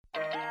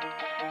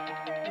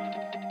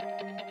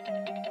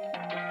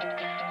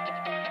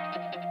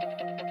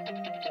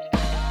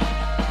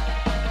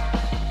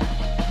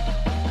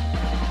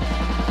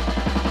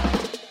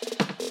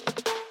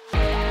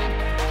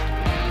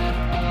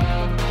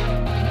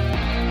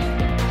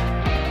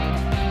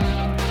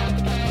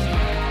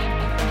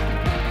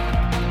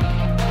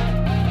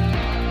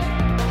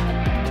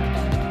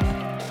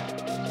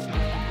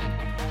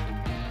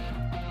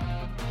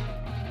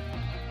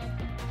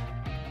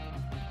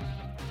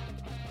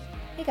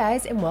Hey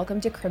guys, and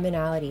welcome to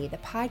Criminality, the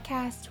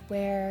podcast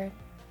where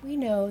we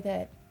know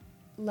that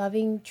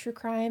loving true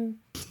crime,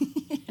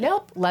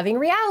 loving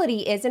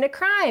reality isn't a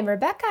crime.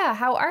 Rebecca,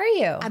 how are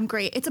you? I'm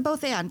great. It's a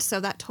both and, so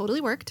that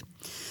totally worked.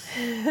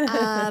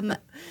 I'm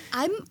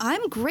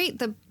great.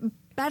 The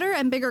better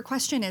and bigger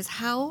question is,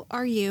 how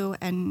are you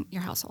and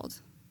your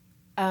household?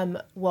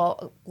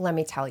 Well, let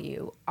me tell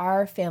you,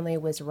 our family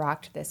was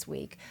rocked this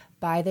week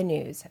by the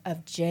news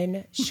of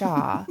Jen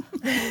Shah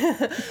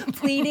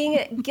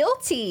pleading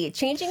guilty,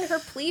 changing her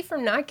plea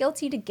from not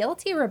guilty to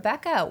guilty.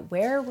 Rebecca,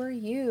 where were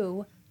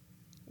you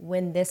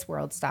when this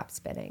world stopped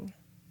spinning?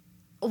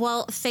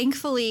 Well,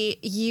 thankfully,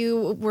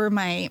 you were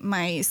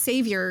my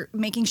savior,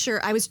 making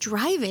sure I was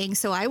driving.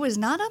 So I was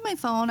not on my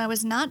phone. I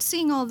was not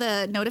seeing all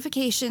the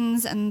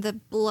notifications and the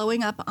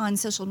blowing up on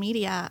social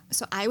media.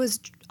 So I was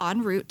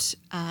en route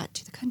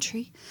to the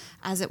country,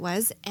 as it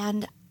was.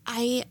 And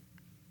I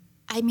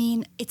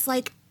mean, it's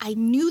like I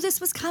knew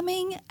this was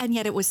coming, and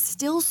yet it was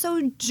still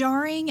so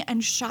jarring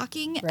and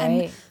shocking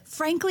and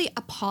frankly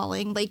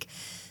appalling. Like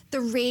the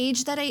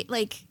rage that I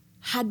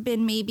had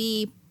been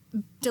maybe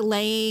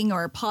delaying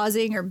or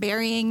pausing or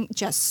burying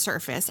just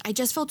surfaced. I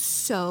just felt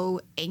so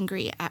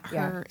angry at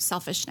her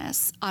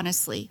selfishness,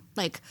 honestly.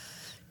 Like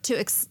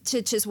to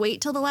just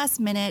wait till the last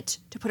minute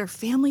to put her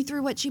family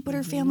through what she put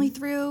her family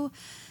through.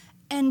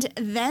 And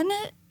then,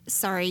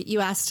 sorry, you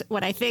asked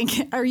what I think,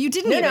 or you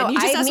didn't even.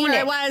 You just asked where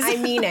I was. I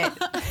mean it.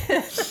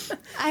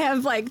 I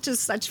have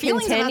just such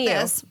feelings about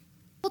this.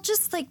 Well,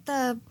 just like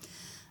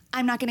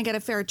I'm not going to get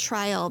a fair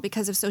trial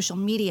because of social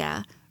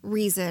media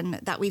reason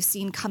that we've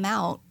seen come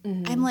out.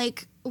 I'm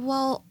like,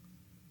 well,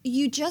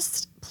 you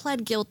just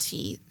pled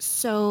guilty,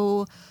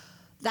 so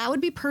that would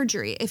be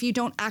perjury if you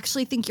don't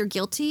actually think you're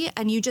guilty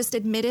and you just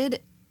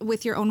admitted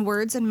with your own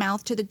words and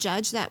mouth to the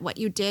judge that what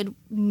you did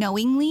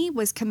knowingly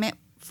was commit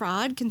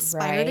fraud,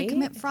 conspire to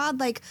commit fraud.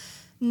 Like,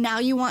 now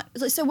you want,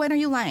 so when are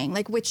you lying?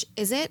 Like, which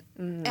is it?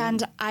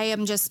 And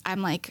I'm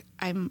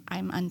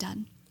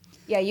undone.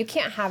 Yeah, you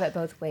can't have it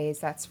both ways,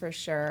 that's for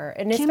sure.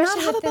 And cannot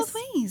especially have with it both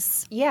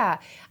ways. Yeah,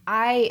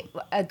 I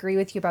agree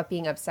with you about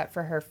being upset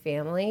for her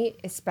family,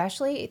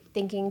 especially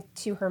thinking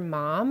to her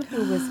mom,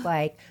 who was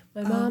like,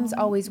 my mom's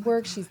always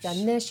worked, she's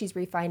done this, she's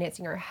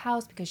refinancing her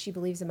house because she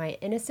believes in my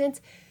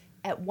innocence.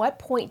 At what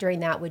point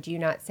during that would you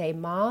not say,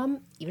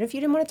 Mom, even if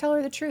you didn't want to tell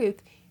her the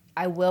truth,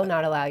 I will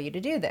not allow you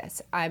to do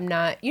this. I'm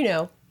not,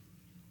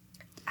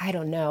 I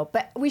don't know.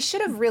 But we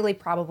should have really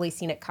probably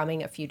seen it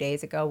coming a few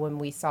days ago when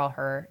we saw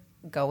her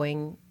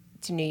going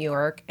to New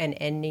York and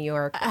in New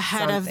York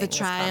ahead of the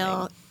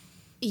trial.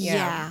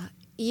 Yeah.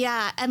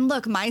 And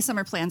look, my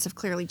summer plans have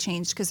clearly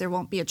changed because there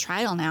won't be a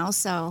trial now.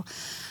 So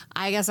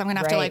I guess I'm going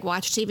to have to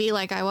watch TV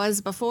like I was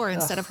before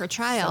instead of her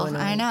trial. So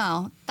I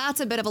know.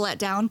 That's a bit of a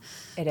letdown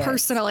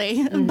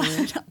personally,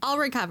 but I'll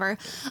recover.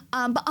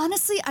 But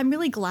honestly, I'm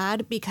really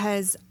glad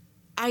because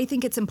I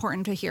think it's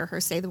important to hear her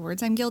say the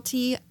words "I'm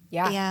guilty"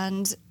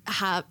 and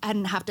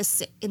have to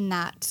sit in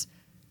that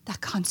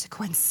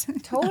consequence.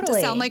 Totally. Not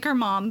to sound like her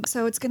mom.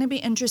 So it's going to be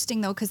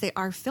interesting, though, because they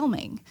are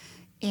filming.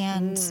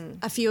 And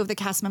a few of the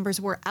cast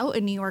members were out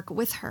in New York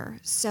with her.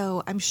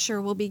 So I'm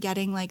sure we'll be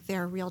getting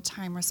their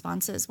real-time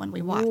responses when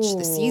we watch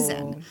the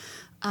season.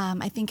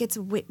 I think it's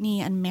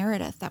Whitney and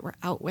Meredith that were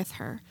out with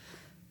her.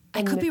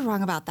 I could be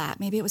wrong about that.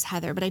 Maybe it was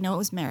Heather, but I know it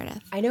was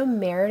Meredith. I know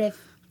Meredith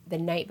the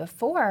night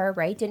before,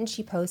 right? Didn't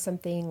she post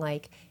something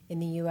like, in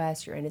the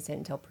U.S., you're innocent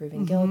until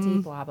proven guilty,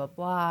 blah, blah,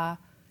 blah.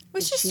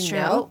 Which is true.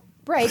 Know?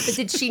 Right, but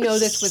did she know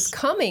this was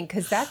coming?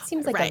 Because that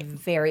seems like a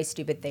very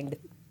stupid thing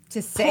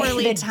to say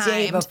Poorly the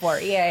day before.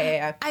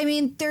 Yeah. I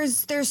mean,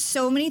 there's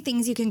so many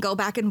things you can go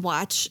back and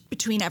watch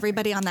between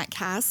everybody on that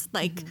cast,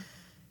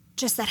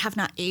 just that have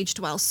not aged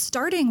well.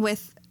 Starting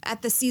with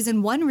at the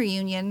season 1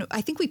 reunion, I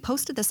think we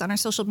posted this on our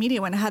social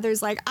media when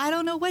Heather's like, I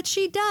don't know what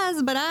she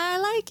does, but I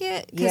like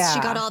it because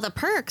she got all the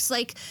perks.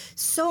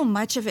 So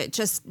much of it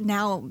just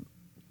now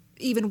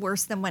even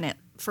worse than when it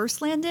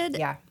first landed.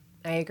 Yeah.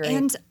 I agree.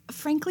 And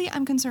frankly,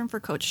 I'm concerned for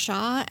Coach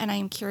Shah, and I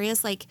am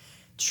curious,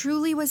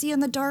 truly was he in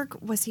the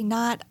dark? Was he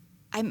not?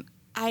 I'm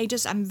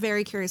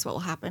very curious what will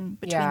happen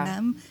between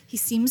them. He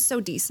seems so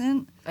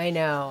decent. I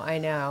know.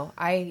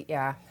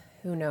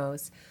 Who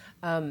knows?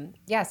 So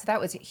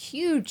that was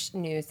huge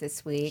news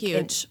this week.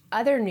 Huge. In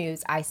other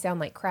news, I sound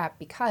like crap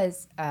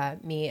because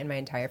me and my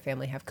entire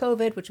family have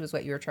COVID, which was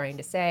what you were trying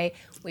to say.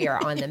 We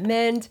are on the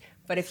mend.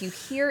 But if you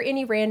hear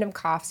any random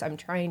coughs, I'm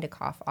trying to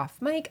cough off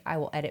mic. I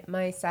will edit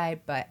my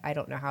side, but I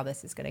don't know how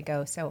this is going to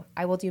go. So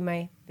I will do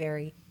my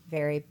very,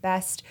 very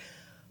best.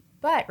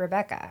 But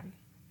Rebecca,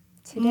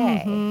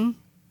 today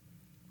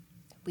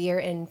we are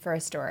in for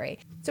a story.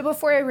 So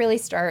before I really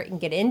start and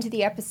get into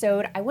the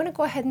episode, I want to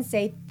go ahead and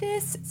say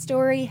this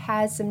story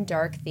has some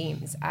dark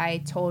themes. I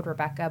told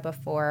Rebecca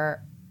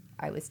before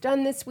I was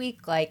done this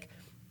week,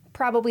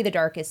 probably the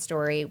darkest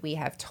story we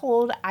have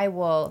told. I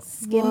will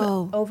skim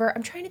over.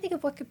 I'm trying to think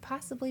of what could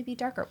possibly be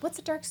darker. What's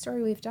a dark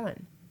story we've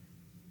done?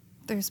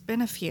 There's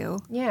been a few.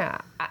 Yeah.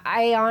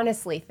 I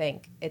honestly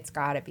think it's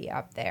got to be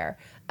up there.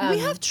 We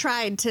have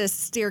tried to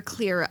steer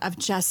clear of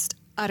just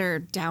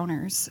utter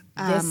downers.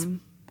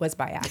 was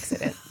by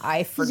accident.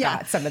 I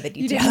forgot some of the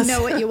You details. didn't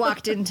know what you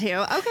walked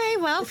into. Okay,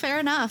 well, fair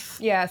enough.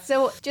 Yeah,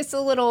 so just a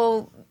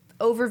little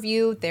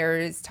overview.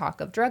 There's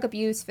talk of drug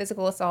abuse,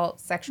 physical assault,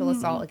 sexual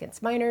assault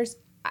against minors.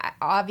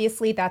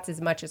 Obviously, that's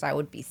as much as I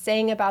would be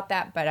saying about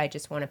that, but I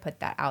just want to put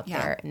that out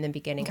there in the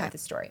beginning of the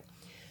story.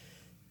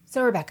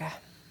 So, Rebecca,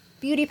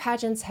 beauty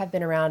pageants have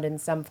been around in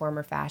some form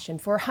or fashion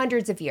for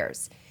hundreds of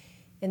years.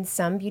 And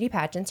some beauty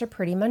pageants are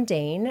pretty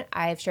mundane.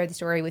 I've shared the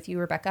story with you,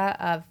 Rebecca,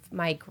 of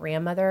my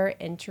grandmother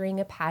entering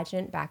a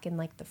pageant back in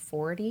like the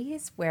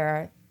 40s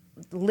where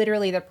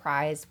literally the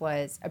prize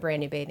was a brand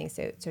new bathing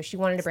suit. So she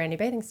wanted a brand new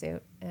bathing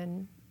suit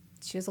and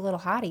she was a little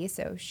hottie.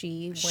 So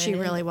she went She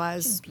really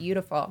was. She's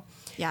beautiful.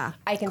 Yeah.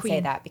 I can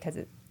say that because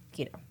it's,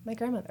 my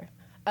grandmother.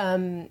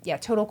 Yeah,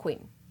 total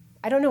queen.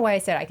 I don't know why I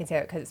said I can say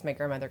that because it's my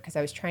grandmother, because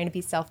I was trying to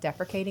be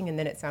self-deprecating and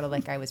then it sounded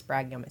like I was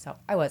bragging on myself.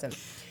 I wasn't.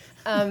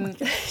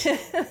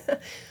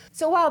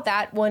 So while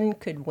that one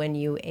could win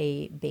you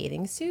a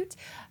bathing suit,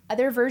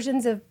 other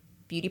versions of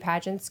beauty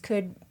pageants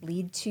could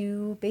lead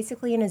to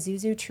basically an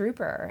Isuzu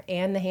Trooper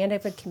and the hand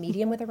of a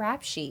comedian with a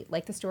rap sheet,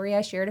 like the story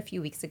I shared a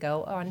few weeks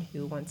ago on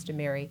Who Wants to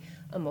Marry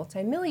a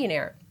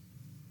Multimillionaire.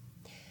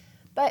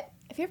 But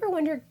have you ever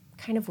wondered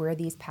kind of where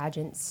these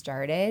pageants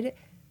started?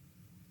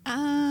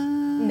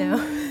 No.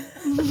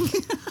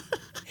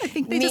 I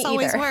think they just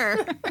always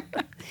were.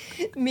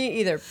 Me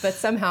either, but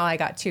somehow I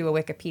got to a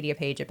Wikipedia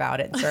page about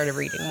it and started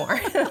reading more.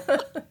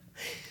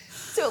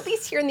 So at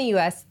least here in the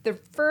U.S., the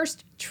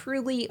first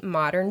truly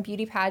modern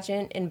beauty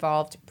pageant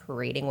involved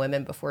parading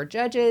women before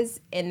judges,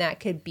 and that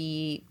could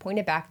be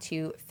pointed back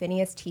to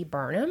Phineas T.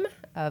 Barnum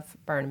of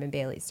Barnum and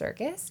Bailey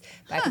Circus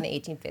back in the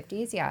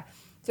 1850s. Yeah.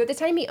 So at the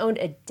time, he owned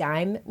a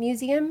dime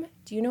museum.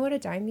 Do you know what a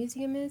dime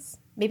museum is?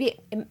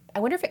 I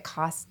wonder if it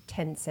costs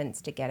 10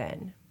 cents to get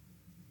in.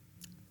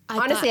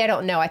 Honestly, I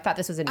don't know. I thought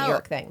this was a New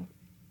York thing.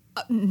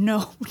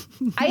 No.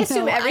 I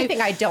assume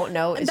everything I don't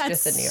know is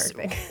just a New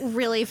York thing.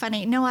 Really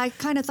funny. No, I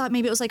kind of thought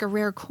maybe it was like a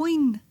rare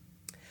coin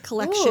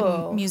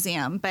collection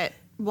museum, but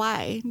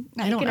why?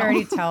 I don't know. You can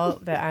already tell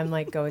that I'm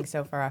like going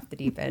so far off the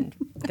deep end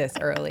this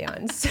early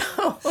on.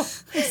 So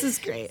this is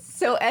great.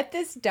 So at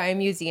this dime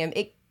museum,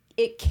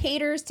 it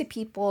caters to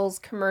people's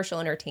commercial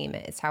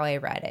entertainment is how I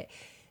read it.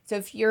 So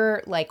if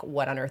you're like,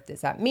 what on earth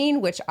does that mean?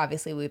 Which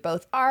obviously we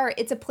both are.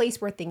 It's a place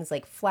where things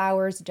like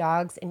flowers,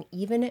 dogs, and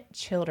even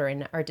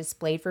children are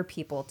displayed for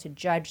people to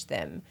judge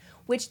them,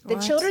 which the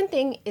children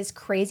thing is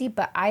crazy.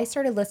 But I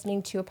started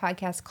listening to a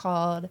podcast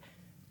called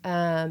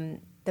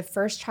The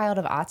First Child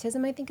of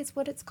Autism, I think is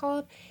what it's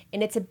called.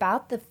 And it's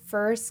about the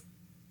first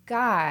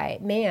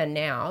man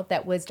now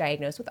that was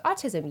diagnosed with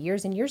autism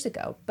years and years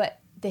ago. But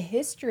the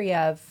history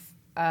of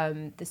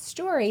the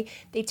story,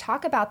 they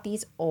talk about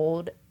these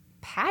old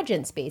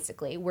pageants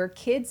basically where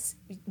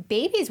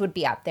babies would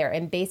be up there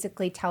and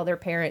basically tell their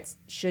parents,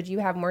 should you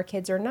have more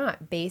kids or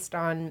not, based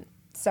on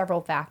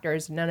several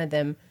factors, none of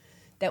them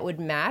that would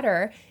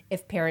matter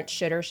if parents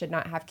should or should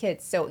not have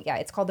kids. So yeah,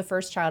 it's called The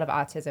First Child of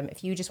Autism.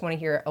 If you just want to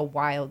hear a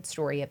wild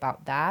story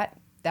about that,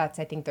 that's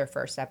I think their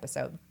first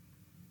episode.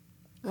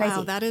 Crazy.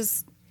 Wow, that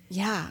is,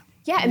 yeah.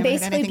 Yeah, and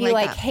basically be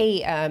like,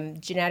 hey,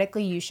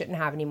 genetically you shouldn't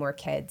have any more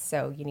kids,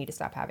 so you need to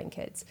stop having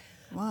kids.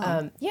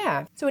 Wow.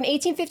 Yeah. So in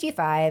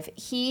 1855,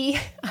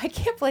 I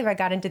can't believe I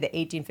got into the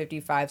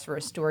 1855s for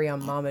a story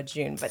on Mama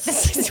June, but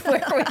this is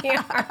where we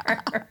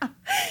are.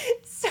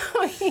 So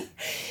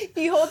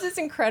he holds this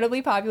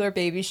incredibly popular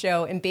baby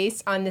show, and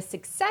based on the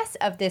success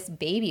of this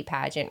baby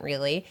pageant,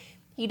 really,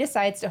 he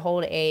decides to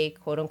hold a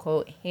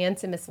quote-unquote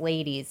handsomest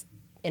ladies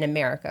in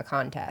America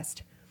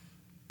contest.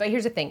 But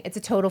here's the thing, it's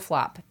a total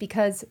flop,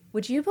 because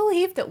would you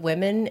believe that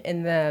women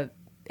in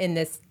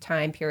this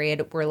time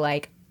period were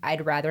like,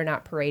 I'd rather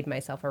not parade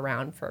myself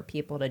around for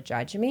people to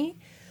judge me.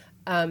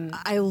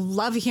 I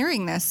love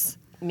hearing this.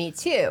 Me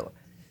too.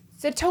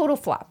 It's a total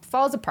flop,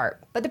 falls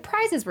apart. But the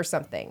prizes were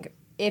something.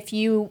 If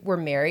you were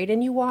married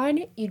and you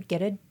won, you'd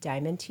get a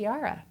diamond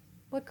tiara.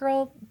 What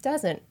girl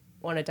doesn't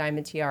want a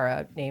diamond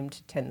tiara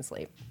named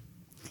Tinsley?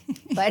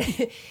 But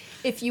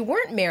if you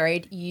weren't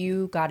married,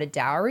 you got a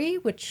dowry,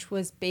 which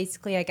was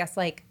basically, I guess,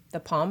 like the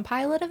Palm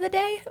Pilot of the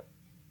day.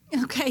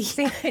 Okay.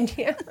 Same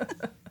idea.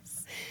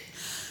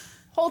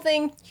 Whole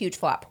thing, huge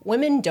flop.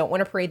 Women don't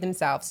want to parade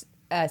themselves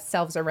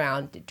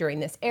around during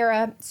this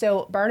era.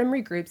 So Barnum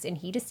regroups and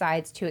he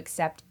decides to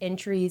accept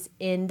entries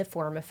in the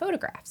form of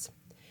photographs.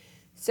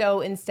 So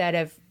instead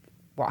of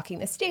walking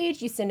the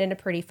stage, you send in a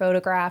pretty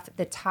photograph.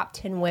 The top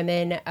 10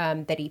 women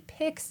that he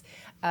picks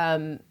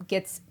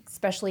gets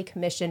specially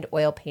commissioned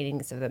oil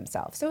paintings of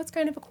themselves. So it's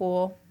kind of a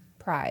cool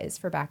prize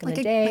for back in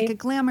the day. Like a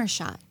glamour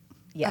shot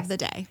of the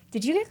day.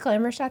 Did you get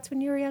glamour shots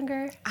when you were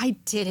younger? I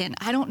didn't.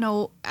 I don't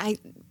know. I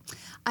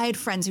had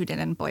friends who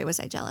didn't. Boy, was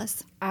I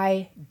jealous.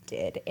 I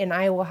did. And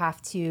I will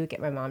have to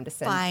get my mom to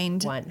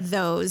send one.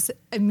 Those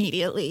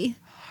immediately.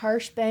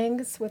 Harsh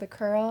bangs with a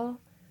curl.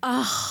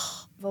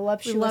 Oh,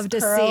 voluptuous love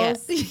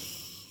curls. To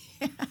see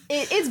it.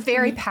 It is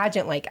very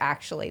pageant-like,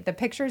 actually. The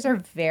pictures are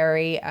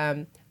very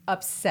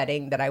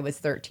upsetting that I was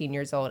 13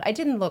 years old. I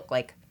didn't look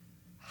like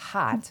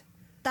hot.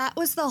 That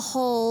was the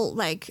whole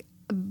like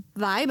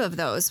vibe of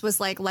those was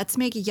like, let's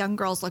make young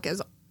girls look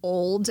as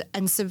old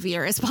and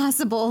severe as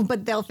possible,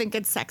 but they'll think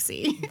it's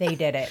sexy. They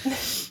did it.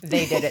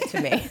 They did it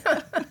to me.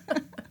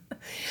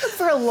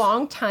 For a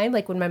long time,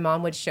 like when my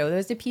mom would show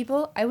those to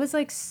people, I was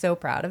like so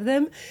proud of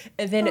them.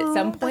 And then at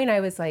some point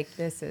I was like,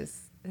 this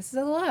is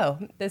a low.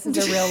 This is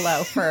a real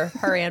low for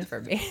her and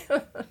for me.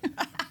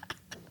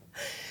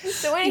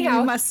 So anyhow,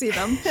 You must see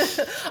them.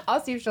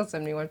 I'll see if she'll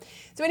send me one.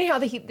 So anyhow,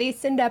 they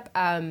send up,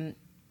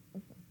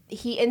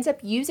 he ends up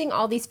using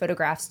all these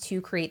photographs to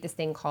create this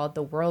thing called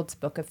the World's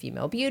Book of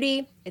Female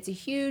Beauty. It's a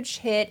huge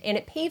hit, and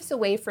it paves the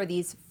way for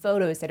these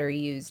photos that are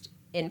used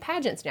in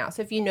pageants now.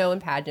 So if you know in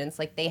pageants,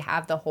 like they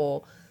have the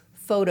whole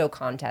photo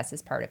contest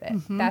as part of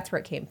it. That's where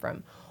it came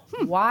from.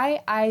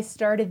 Why I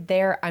started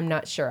there, I'm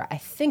not sure. I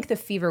think the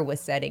fever was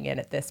setting in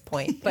at this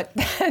point, but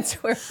that's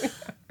where we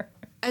are.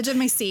 Edge of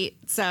my seat.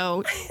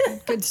 So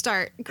good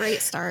start.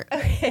 Great start.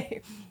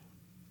 Okay.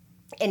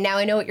 And now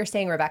I know what you're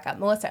saying, Rebecca.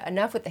 Melissa,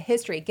 enough with the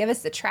history. Give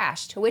us the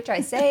trash. To which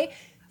I say,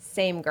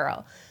 same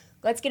girl.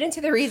 Let's get into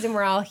the reason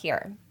we're all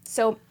here.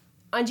 So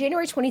on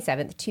January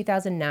 27th,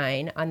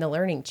 2009, on the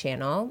Learning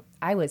Channel,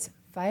 I was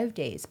 5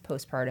 days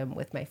postpartum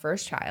with my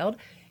first child,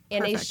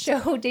 and a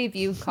show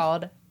debut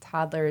called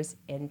Toddlers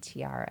and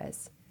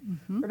Tiaras.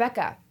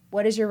 Rebecca,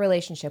 what is your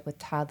relationship with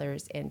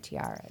Toddlers and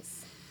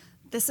Tiaras?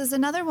 This is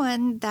another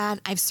one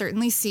that I've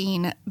certainly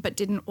seen, but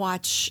didn't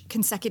watch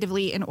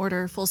consecutively in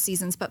order full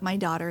seasons. But my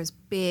daughter is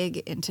big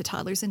into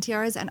Toddlers and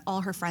Tiaras, and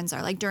all her friends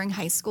are. Like during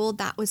high school,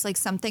 that was like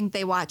something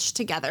they watched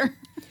together.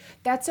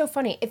 That's so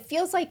funny. It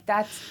feels like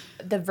that's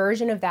the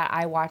version of that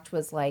I watched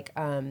was like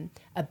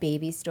a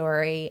baby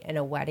story and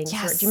a wedding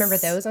story. Do you remember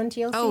those on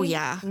TLC? Oh,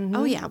 yeah.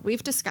 Oh, yeah.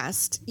 We've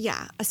discussed,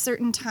 a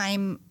certain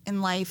time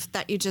in life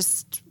that you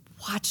just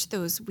watch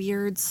those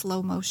weird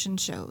slow motion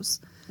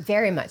shows.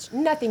 Very much.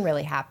 Nothing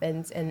really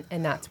happens, and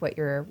that's what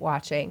you're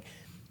watching.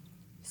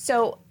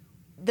 So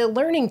the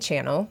Learning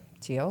Channel,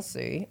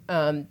 TLC,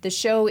 the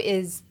show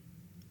is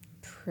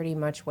pretty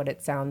much what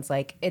it sounds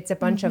like. It's a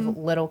bunch of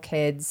little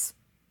kids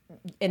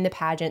in the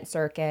pageant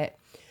circuit,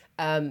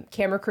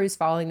 camera crews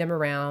following them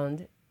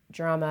around,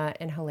 drama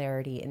and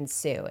hilarity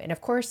ensue. And of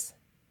course,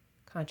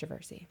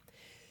 controversy.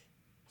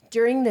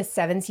 During the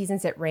 7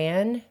 seasons it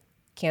ran,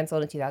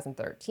 canceled in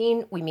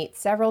 2013, we meet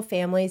several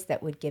families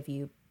that would give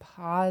you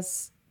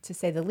pause, to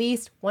say the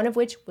least, one of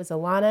which was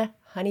Alana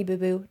Honey Boo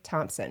Boo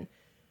Thompson.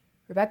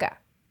 Rebecca,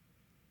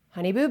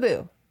 Honey Boo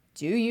Boo,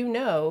 do you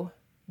know,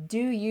 do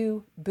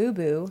you boo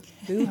boo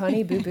who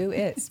Honey Boo Boo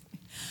is?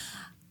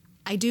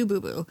 I do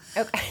boo boo.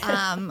 Okay.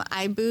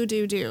 I boo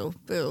do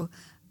boo.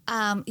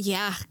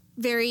 Yeah,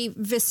 very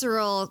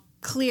visceral,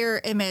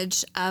 clear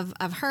image of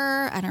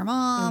her and her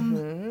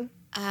mom.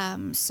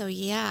 So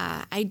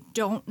yeah, I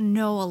don't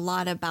know a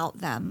lot about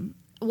them.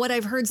 What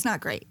I've heard's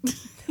not great.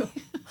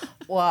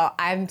 Well,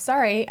 I'm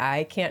sorry.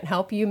 I can't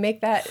help you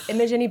make that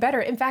image any better.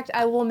 In fact,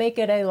 I will make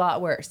it a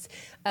lot worse.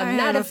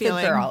 Not of the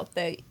girl.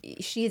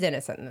 She's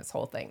innocent in this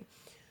whole thing.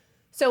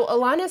 So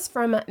Alana's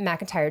from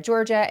McIntyre,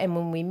 Georgia, and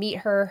when we meet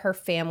her, her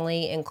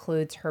family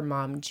includes her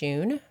mom,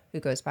 June, who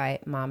goes by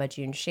Mama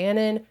June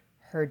Shannon,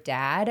 her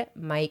dad,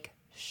 Mike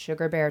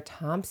Sugar Bear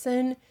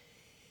Thompson,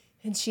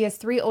 and she has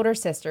 3 older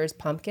sisters,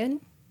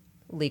 Pumpkin,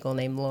 legal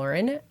name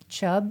Lauren,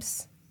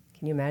 Chubbs,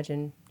 can you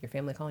imagine your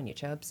family calling you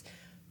Chubbs?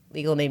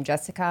 Legal name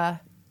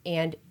Jessica,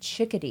 and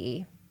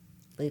Chickadee,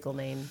 legal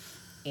name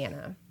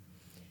Anna.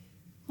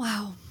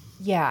 Wow.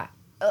 Yeah.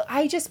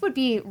 I just would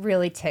be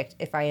really ticked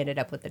if I ended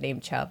up with the name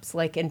Chubbs.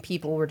 Like, and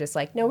people were just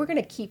like, no, we're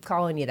going to keep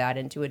calling you that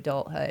into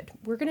adulthood.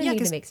 We're going to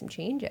need to make some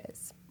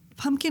changes.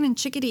 Pumpkin and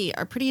Chickadee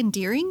are pretty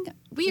endearing.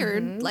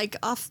 Weird, like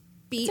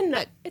offbeat,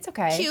 but it's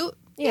okay. Cute.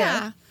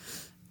 Yeah.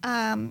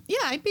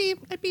 I'd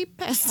be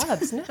pissed.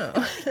 Chubbs,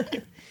 no.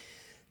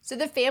 So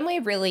the family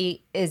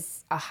really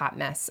is a hot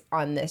mess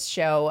on this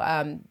show,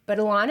 but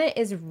Alana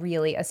is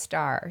really a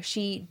star.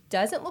 She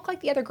doesn't look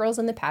like the other girls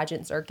in the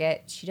pageant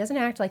circuit. She doesn't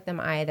act like them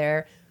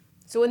either.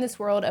 So in this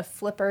world of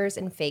flippers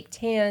and fake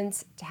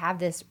tans, to have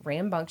this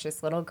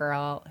rambunctious little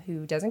girl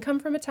who doesn't come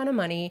from a ton of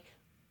money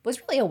was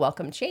really a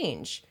welcome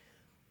change.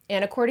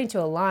 And according to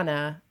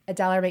Alana,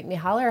 $1 make me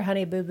holler,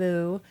 honey boo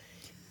boo.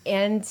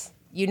 And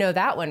you know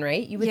that one,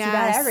 right? You would see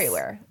that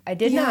everywhere. I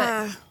did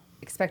not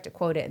expect to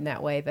quote it in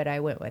that way, but I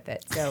went with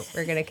it. So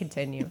we're going to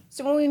continue.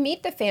 So when we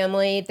meet the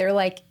family, they're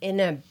like in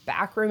a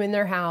back room in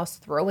their house,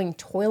 throwing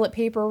toilet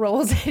paper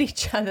rolls at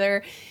each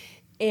other.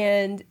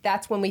 And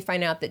that's when we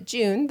find out that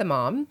June, the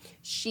mom,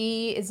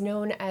 she is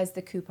known as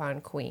the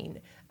coupon queen.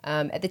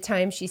 At the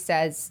time, she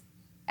says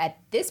at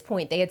this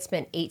point, they had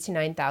spent $8,000 to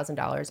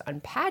 $9,000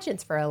 on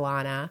pageants for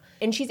Alana,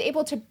 and she's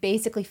able to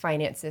basically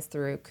finance this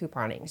through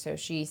couponing. So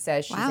she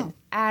says she's an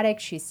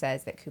addict. She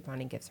says that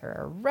couponing gives her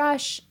a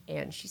rush,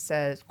 and she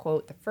says,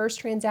 quote, the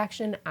first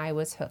transaction, I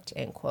was hooked,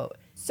 end quote.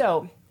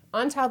 So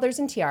on Toddlers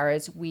and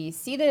Tiaras, we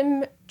see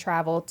them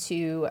travel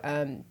to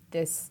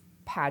this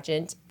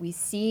pageant. We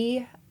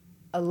see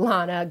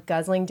Alana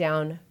guzzling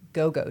down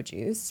go-go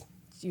juice.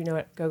 Do you know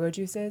what go-go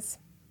juice is?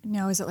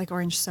 No, is it like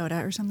orange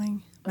soda or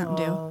something? Mountain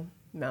Dew?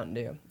 Mountain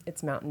Dew.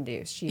 It's Mountain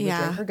Dew. She would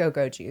drink her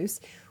go-go juice,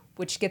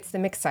 which gets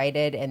them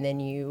excited, and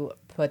then you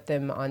put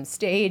them on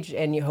stage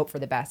and you hope for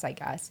the best, I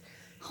guess.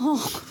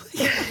 Oh,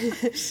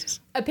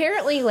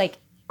 Apparently, like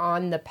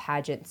on the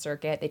pageant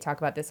circuit, they talk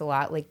about this a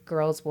lot. Like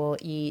girls will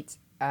eat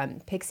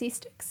pixie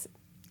sticks,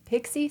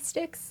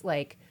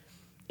 like,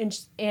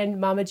 and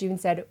Mama June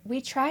said,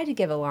 we tried to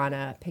give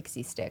Alana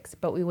pixie sticks,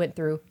 but we went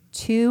through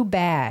 2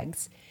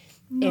 bags,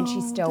 and she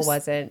still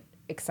wasn't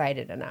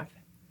excited enough.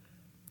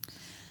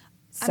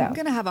 So, I'm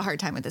going to have a hard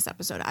time with this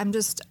episode. I'm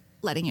just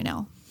letting you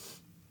know.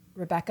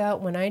 Rebecca,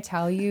 when I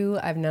tell you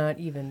I've not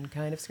even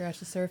kind of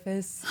scratched the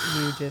surface,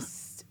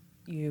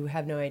 you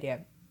have no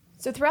idea.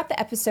 So throughout the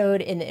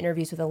episode, in the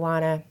interviews with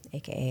Alana,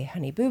 aka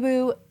Honey Boo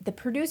Boo, the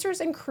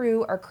producers and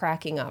crew are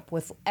cracking up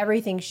with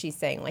everything she's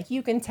saying. Like,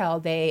 you can tell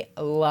they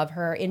love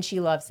her, and she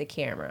loves the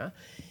camera.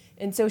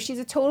 And so she's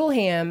a total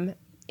ham,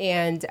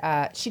 and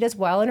she does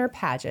well in her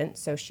pageant.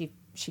 So she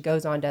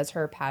goes on, does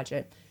her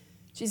pageant.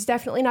 She's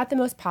definitely not the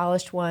most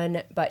polished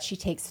one, but she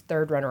takes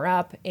 3rd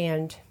runner-up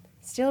and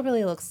still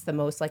really looks the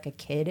most like a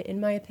kid,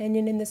 in my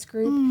opinion, in this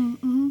group.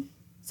 Mm-hmm.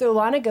 So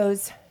Alana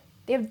goes,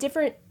 they have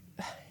different,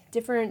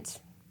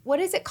 what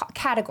is it called?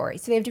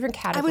 Categories. So they have different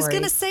categories. I was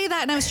going to say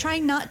that, and I was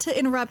trying not to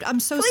interrupt. I'm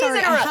so Please sorry.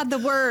 interrupt. I had the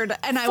word,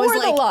 and I For was the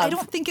like, love. I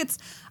don't think it's,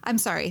 I'm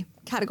sorry,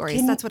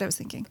 categories. That's what I was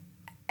thinking.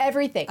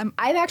 Everything. I'm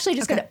actually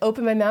just going to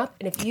open my mouth,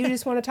 and if you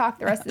just want to talk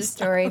the rest of the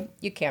story,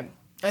 you can.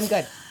 I'm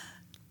good.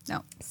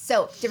 No.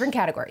 So, different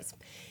categories.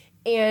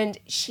 And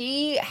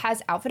she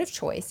has outfit of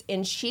choice,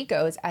 and she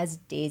goes as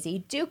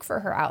Daisy Duke for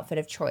her outfit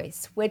of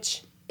choice,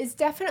 which is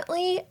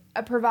definitely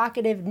a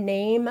provocative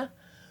name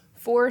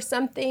for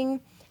something.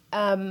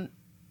 But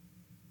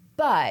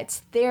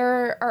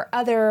there are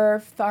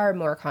other far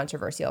more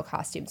controversial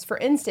costumes. For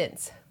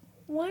instance,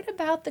 what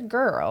about the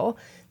girl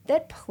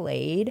that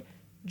played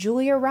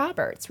Julia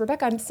Roberts?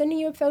 Rebecca, I'm sending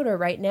you a photo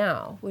right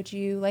now. Would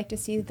you like to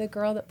see the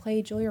girl that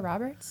played Julia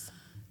Roberts?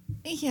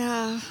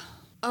 Yeah.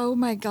 Oh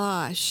my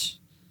gosh.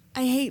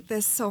 I hate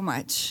this so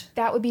much.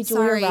 That would be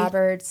Julia Sorry.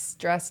 Roberts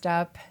dressed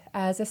up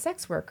as a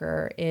sex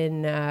worker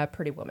in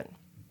Pretty Woman.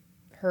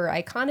 Her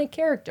iconic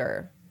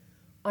character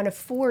on a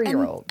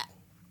 4-year-old.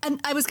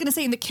 And I was going to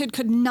say, and the kid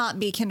could not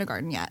be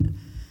kindergarten yet.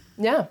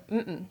 No,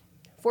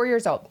 4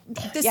 years old.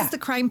 This is the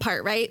crime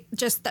part, right?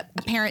 Just that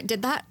a parent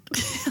did that?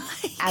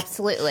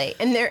 Absolutely.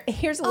 And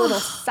here's a little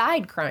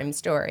side crime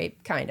story,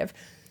 kind of.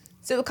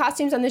 So the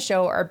costumes on the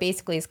show are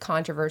basically as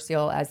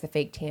controversial as the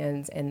fake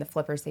tans and the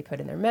flippers they put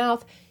in their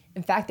mouth.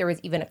 In fact, there was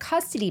even a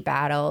custody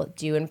battle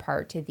due in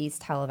part to these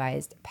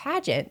televised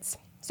pageants.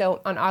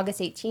 So on August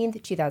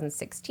 18th,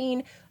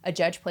 2016, a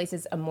judge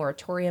places a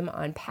moratorium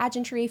on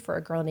pageantry for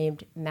a girl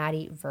named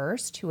Maddie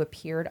Verst, who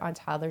appeared on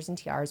Toddlers and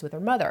Tiaras with her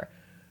mother.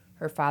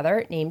 Her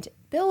father, named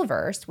Bill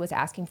Verst, was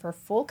asking for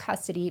full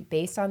custody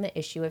based on the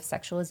issue of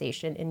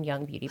sexualization in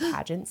young beauty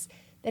pageants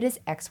that his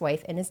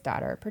ex-wife and his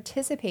daughter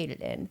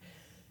participated in.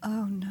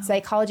 Oh, no.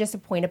 Psychologists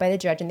appointed by the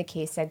judge in the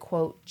case said,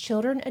 quote,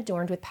 children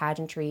adorned with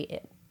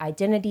pageantry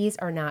identities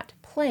are not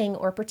playing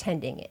or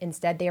pretending.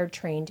 Instead, they are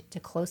trained to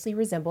closely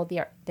resemble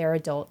their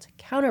adult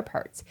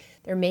counterparts.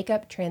 Their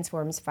makeup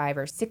transforms 5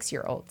 or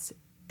 6-year-olds.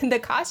 The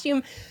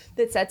costume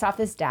that sets off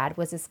this dad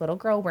was this little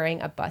girl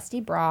wearing a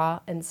busty bra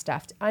and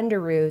stuffed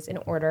underoos in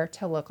order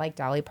to look like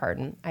Dolly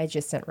Parton. I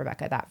just sent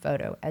Rebecca that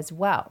photo as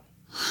well.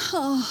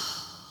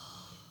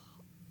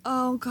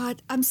 Oh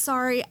God, I'm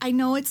sorry. I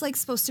know it's like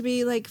supposed to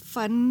be like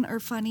fun or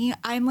funny.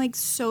 I'm like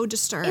so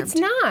disturbed. It's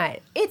not.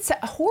 It's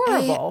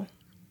horrible.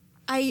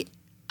 And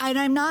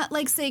I'm not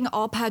like saying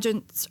all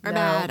pageants are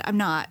bad. I'm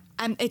not.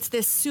 It's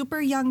this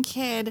super young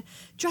kid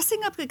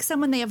dressing up like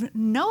someone they have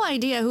no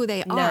idea who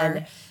they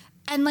are.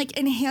 And like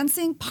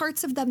enhancing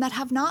parts of them that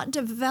have not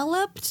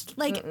developed.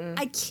 Like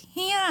I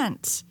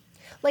can't.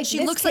 Like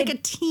she looks like a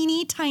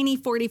teeny tiny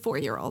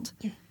 44-year-old.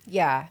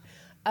 Yeah.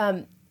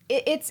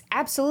 It's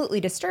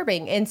absolutely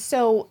disturbing. And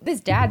so this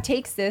dad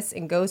takes this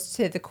and goes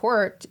to the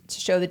court to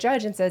show the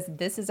judge and says,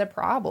 this is a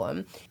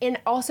problem.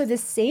 And also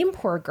this same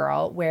poor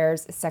girl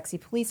wears a sexy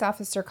police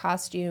officer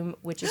costume,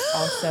 which is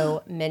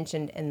also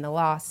mentioned in the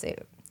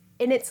lawsuit.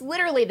 And it's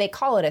literally, they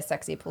call it a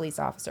sexy police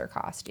officer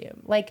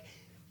costume. Like,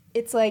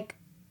 it's like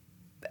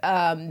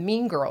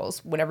Mean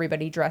Girls when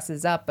everybody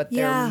dresses up, but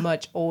they're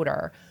much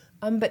older.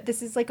 But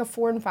this is like a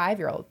 4 and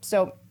 5-year-old.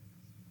 So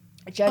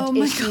a judge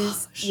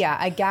issues,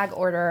 a gag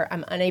order.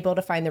 I'm unable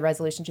to find the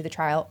resolution to the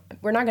trial.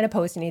 We're not going to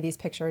post any of these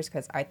pictures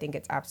because I think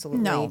it's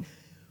absolutely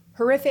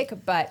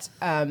horrific. But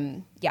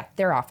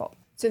they're awful.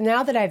 So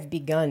now that I've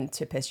begun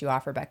to piss you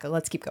off, Rebecca,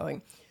 let's keep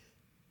going.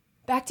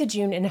 Back to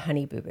June and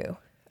Honey Boo Boo.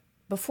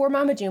 Before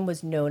Mama June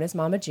was known as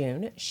Mama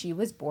June, she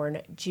was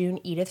born June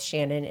Edith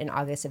Shannon in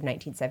August of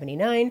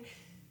 1979.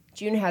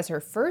 June has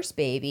her first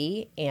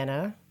baby,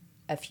 Anna,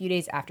 a few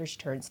days after she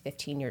turns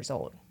 15 years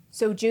old.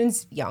 So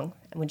June's young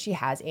when she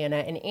has Anna,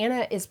 and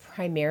Anna is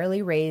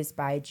primarily raised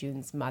by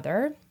June's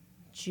mother.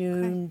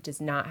 June does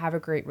not have a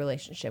great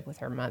relationship with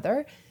her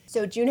mother.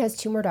 So June has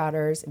 2 more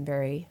daughters in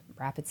very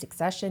rapid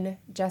succession,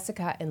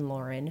 Jessica and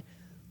Lauren.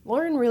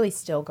 Lauren really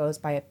still goes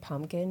by a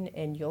Pumpkin,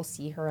 and you'll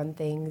see her on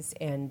things.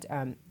 And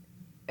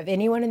of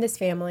anyone in this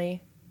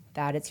family,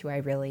 that is who I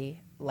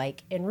really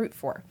like and root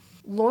for.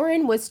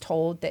 Lauren was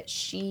told that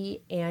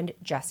she and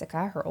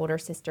Jessica, her older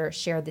sister,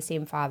 shared the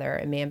same father,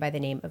 a man by the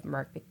name of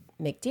Mark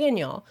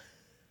McDaniel.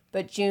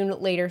 But June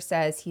later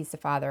says he's the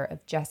father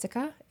of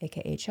Jessica,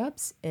 aka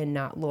Chubbs, and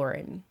not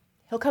Lauren.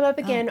 He'll come up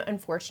again,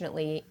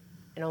 unfortunately,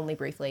 and only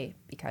briefly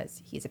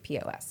because he's a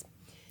POS.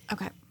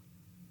 Okay.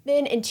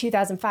 Then in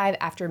 2005,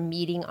 after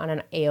meeting on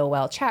an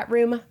AOL chat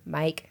room,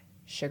 Mike,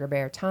 Sugar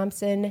Bear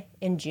Thompson,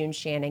 and June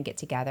Shannon get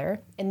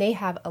together, and they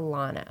have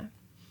Alana.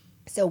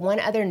 So one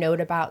other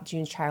note about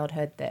June's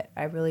childhood that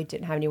I really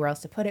didn't have anywhere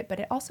else to put it, but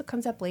it also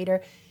comes up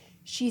later.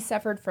 She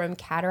suffered from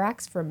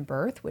cataracts from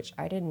birth, which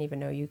I didn't even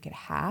know you could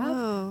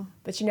have,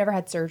 but she never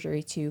had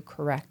surgery to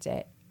correct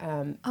it.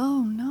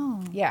 Oh,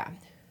 no. Yeah.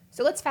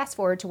 So let's fast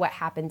forward to what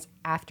happens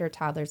after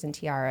Toddlers and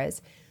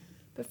Tiaras.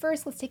 But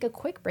first, let's take a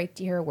quick break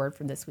to hear a word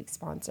from this week's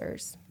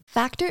sponsors.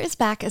 Factor is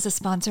back as a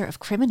sponsor of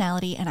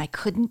Criminality, and I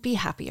couldn't be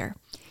happier.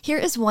 Here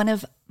is one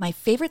of my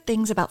favorite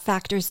things about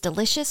Factor's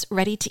delicious,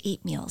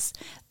 ready-to-eat meals.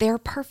 They're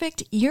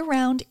perfect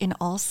year-round in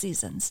all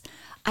seasons.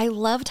 I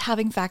loved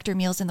having Factor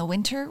meals in the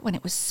winter when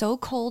it was so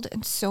cold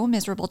and so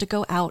miserable to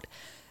go out,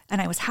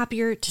 and I was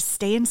happier to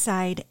stay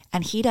inside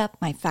and heat up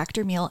my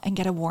Factor meal and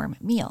get a warm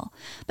meal.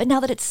 But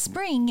now that it's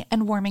spring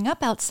and warming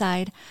up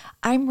outside,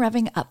 I'm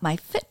revving up my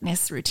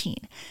fitness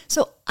routine.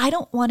 So I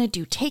don't want to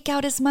do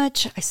takeout as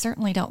much. I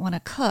certainly don't want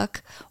to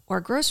cook or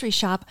grocery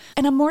shop,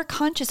 and I'm more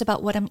conscious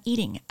about what I'm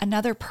eating.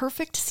 Another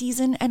perfect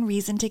season and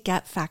reason to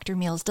get Factor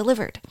meals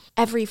delivered.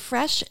 Every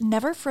fresh,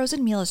 never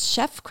frozen meal is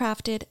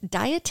chef-crafted,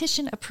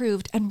 dietitian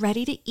approved, and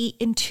ready to eat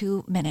in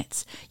 2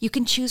 minutes. You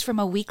can choose from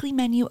a weekly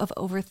menu of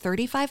over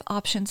 35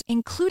 options,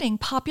 including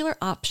popular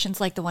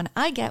options like the one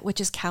I get, which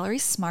is Calorie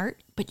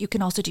Smart, but you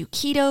can also do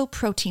keto,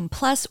 protein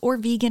plus, or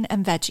vegan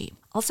and veggie.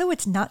 Also,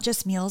 it's not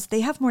just meals.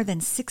 They have more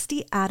than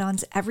 60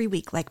 add-ons every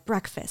week, like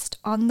breakfast,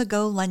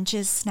 on-the-go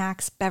lunches,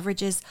 snacks,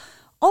 beverages,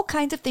 all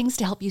kinds of things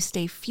to help you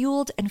stay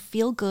fueled and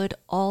feel good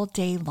all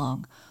day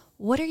long.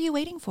 What are you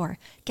waiting for?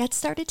 Get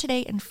started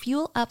today and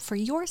fuel up for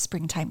your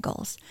springtime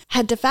goals.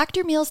 Head to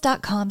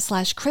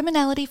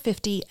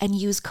factormeals.com/criminality50 and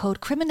use code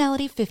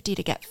criminality50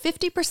 to get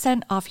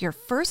 50% off your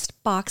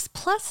first box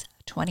plus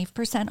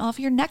 20% off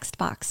your next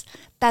box.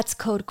 That's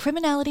code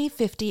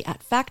criminality50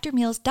 at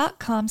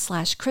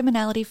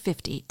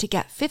factormeals.com/criminality50 to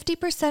get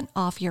 50%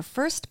 off your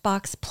first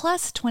box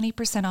plus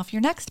 20% off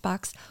your next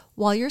box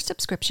while your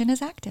subscription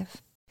is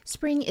active.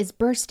 Spring is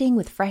bursting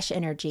with fresh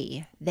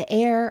energy. The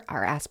air,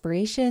 our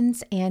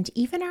aspirations, and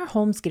even our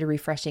homes get a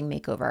refreshing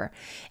makeover.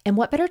 And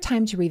what better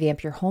time to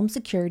revamp your home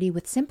security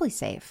with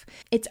SimpliSafe?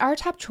 It's our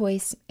top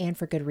choice, and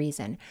for good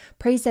reason.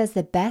 Praised as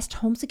the best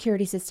home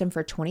security system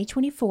for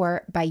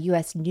 2024 by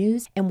U.S.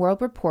 News and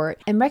World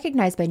Report, and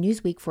recognized by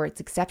Newsweek for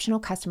its exceptional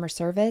customer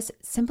service,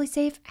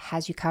 SimpliSafe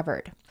has you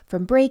covered.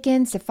 From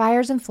break-ins to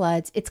fires and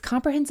floods, its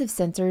comprehensive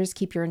sensors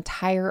keep your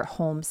entire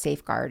home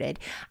safeguarded.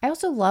 I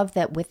also love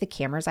that with the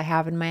cameras I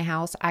have in my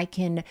house, I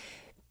can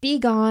be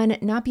gone,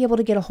 not be able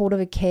to get a hold of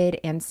a kid,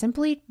 and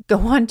simply go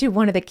onto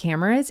one of the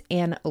cameras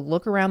and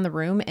look around the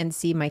room and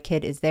see my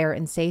kid is there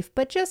and safe,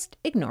 but just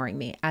ignoring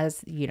me,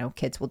 as you know,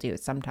 kids will do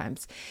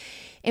sometimes.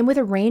 And with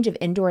a range of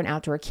indoor and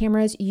outdoor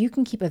cameras, you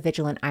can keep a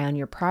vigilant eye on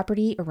your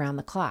property around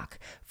the clock.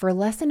 For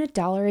less than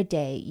 $1 a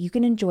day, you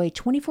can enjoy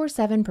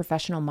 24/7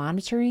 professional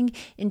monitoring,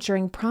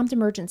 ensuring prompt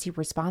emergency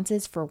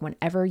responses for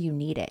whenever you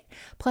need it.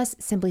 Plus,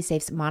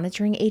 SimpliSafe's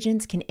monitoring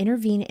agents can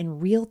intervene in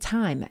real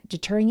time,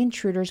 deterring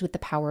intruders with the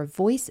power of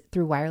voice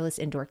through wireless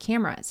indoor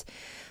cameras.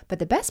 But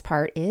the best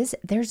part is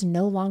there's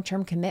no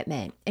long-term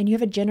commitment, and you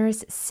have a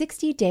generous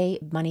 60-day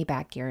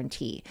money-back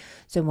guarantee.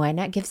 So why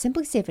not give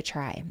SimpliSafe a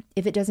try?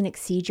 If it doesn't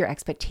exceed your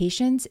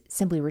expectations,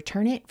 simply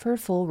return it for a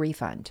full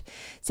refund.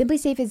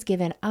 SimpliSafe has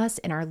given us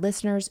and our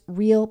listeners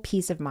real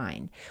peace of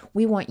mind.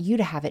 We want you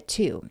to have it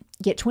too.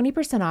 Get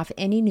 20% off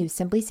any new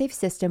SimpliSafe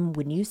system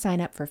when you sign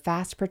up for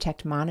Fast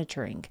Protect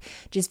monitoring.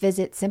 Just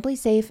visit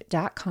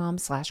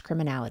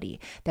simplysafe.com/criminality.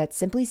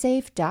 That's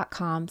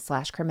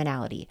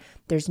simplysafe.com/criminality.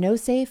 There's no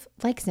safe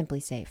like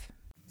SimpliSafe.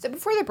 So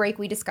before the break,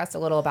 we discussed a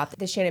little about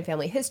the Shannon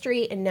family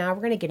history, and now we're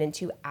going to get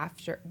into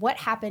what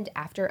happened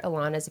after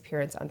Alana's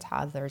appearance on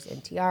Toddlers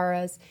and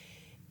Tiaras.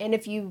 And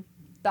if you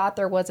thought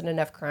there wasn't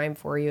enough crime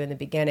for you in the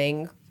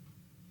beginning,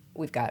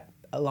 we've got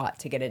a lot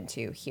to get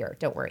into here.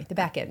 Don't worry, the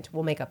back end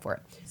will make up for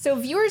it. So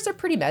viewers are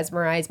pretty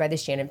mesmerized by the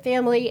Shannon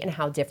family and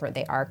how different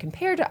they are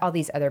compared to all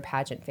these other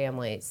pageant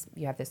families.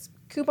 You have this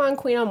coupon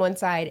queen on one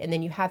side, and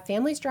then you have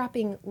families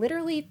dropping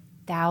literally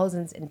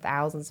thousands and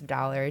thousands of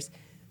dollars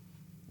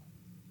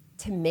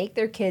to make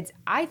their kids,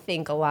 I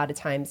think a lot of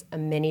times, a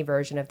mini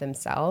version of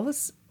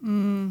themselves.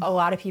 A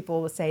lot of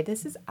people will say,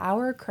 this is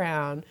our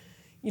crown.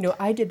 You know,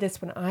 I did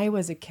this when I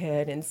was a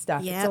kid and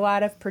stuff. Yep. It's a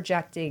lot of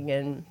projecting,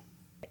 and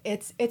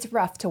it's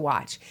rough to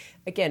watch.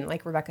 Again,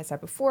 like Rebecca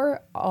said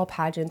before, all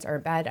pageants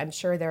aren't bad. I'm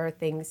sure there are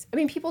things, I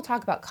mean, people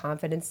talk about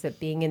confidence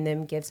that being in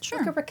them gives. Sure.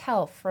 Look at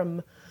Raquel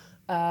from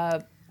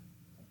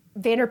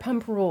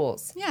Vanderpump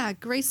Rules. Yeah,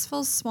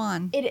 graceful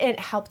swan. It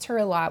helped her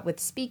a lot with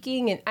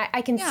speaking, and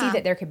I can see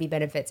that there could be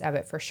benefits of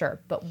it for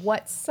sure. But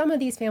what some of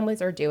these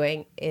families are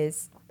doing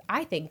is,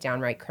 I think,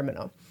 downright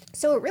criminal.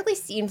 So it really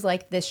seems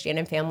like this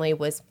Shannon family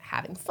was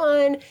having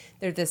fun.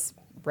 They're this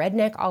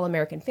redneck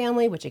all-American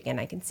family, which again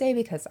I can say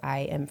because I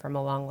am from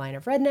a long line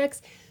of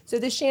rednecks. So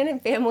the Shannon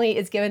family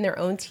is given their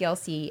own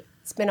TLC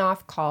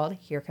spinoff called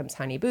Here Comes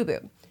Honey Boo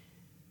Boo.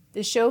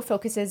 The show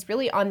focuses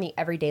really on the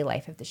everyday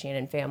life of the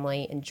Shannon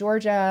family in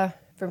Georgia,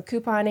 from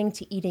couponing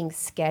to eating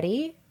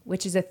sketty,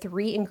 which is a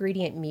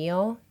 3-ingredient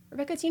meal.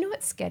 Rebecca, do you know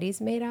what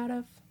sketty's made out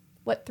of?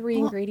 What 3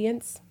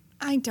 ingredients?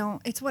 I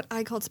don't. It's what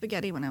I called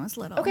spaghetti when I was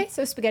little. Okay,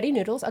 so spaghetti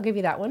noodles. I'll give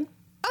you that one.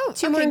 Oh,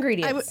 2 more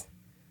ingredients.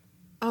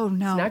 Oh,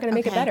 no. It's not going to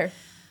make it better.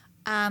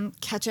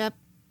 Ketchup.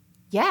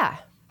 Yeah.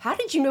 How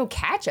did you know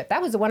ketchup?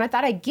 That was the one I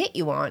thought I'd get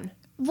you on.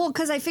 Well,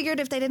 because I figured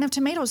if they didn't have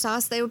tomato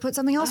sauce, they would put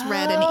something else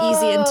red and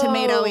easy and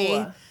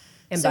tomato-y.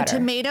 And so butter.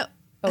 tomato.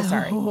 Oh,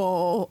 sorry.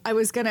 Oh, I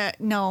was not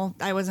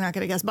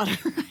gonna guess butter.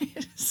 I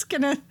was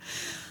gonna.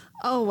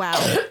 Oh wow.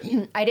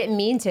 I didn't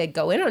mean to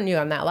go in on you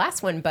on that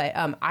last one, but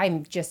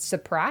I'm just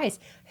surprised.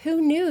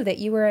 Who knew that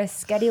you were a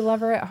sketty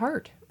lover at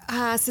heart?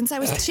 Since I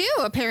was 2,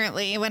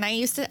 apparently, when I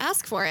used to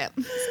ask for it.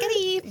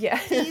 Sketty, Yeah.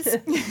 please.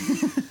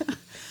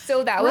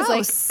 So that was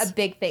Gross. like a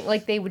big thing.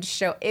 Like they would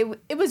show it.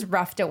 It was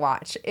rough to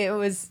watch. It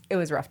was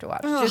rough to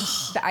watch.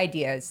 Just the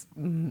ideas.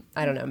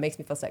 I don't know. Makes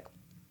me feel sick.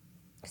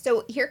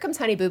 So Here Comes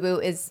Honey Boo Boo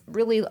is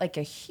really like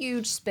a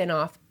huge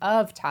spinoff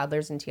of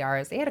Toddlers and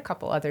Tiaras. They had a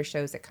couple other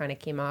shows that kind of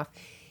came off.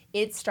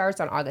 It starts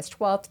on August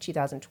 12th,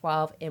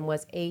 2012, and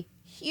was a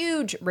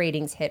huge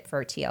ratings hit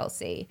for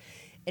TLC.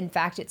 In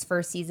fact, its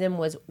first season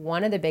was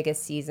one of the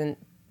biggest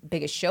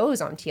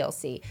shows on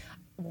TLC.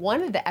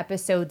 One of the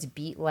episodes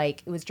beat,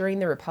 like, it was during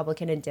the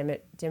Republican and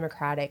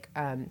Democratic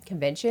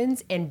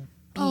conventions, and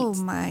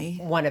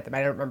beat one of them. I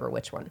don't remember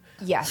which one.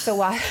 Yeah, so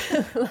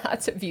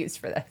lots of views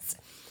for this.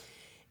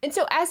 And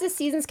so as the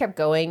seasons kept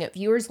going,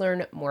 viewers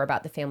learned more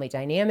about the family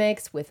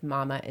dynamics with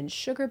Mama and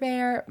Sugar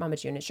Bear, Mama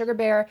June and Sugar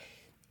Bear,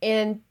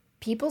 and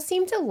people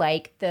seemed to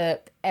like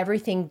the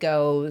everything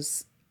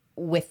goes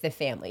with the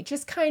family.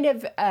 Just kind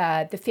of,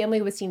 the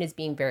family was seen as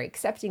being very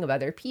accepting of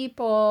other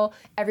people.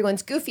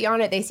 Everyone's goofy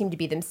on it. They seem to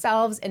be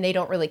themselves, and they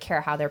don't really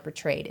care how they're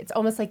portrayed. It's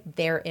almost like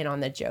they're in on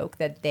the joke,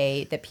 that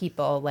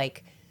people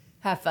like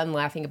have fun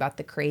laughing about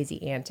the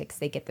crazy antics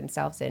they get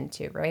themselves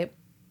into, right?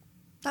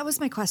 That was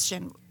my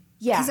question.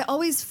 Yeah. Because it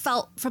always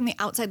felt from the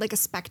outside like a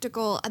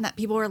spectacle and that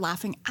people were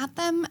laughing at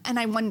them. And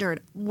I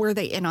wondered, were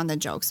they in on the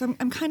joke? So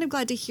I'm kind of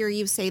glad to hear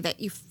you say that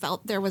you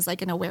felt there was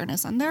like an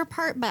awareness on their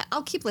part, but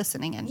I'll keep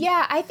listening.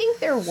 Yeah, I think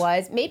there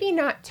was. Maybe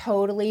not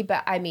totally,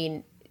 but I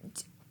mean,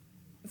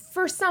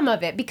 for some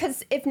of it.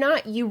 Because if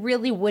not, you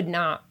really would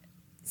not,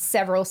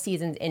 several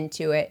seasons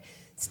into it,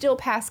 still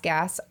pass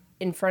gas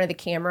in front of the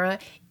camera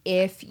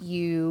if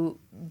you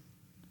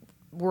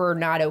were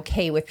not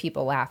okay with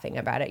people laughing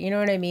about it. You know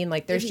what I mean?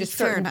 Like there's just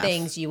certain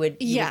things you would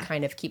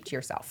kind of keep to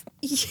yourself.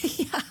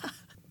 Yeah.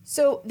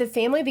 So the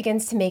family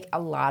begins to make a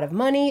lot of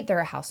money. They're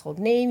a household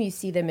name. You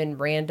see them in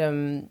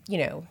random,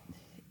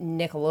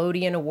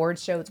 Nickelodeon award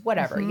shows,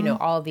 whatever,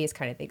 all of these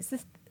kind of things.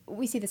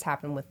 We see this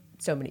happen with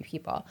so many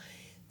people.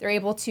 They're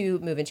able to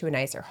move into a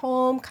nicer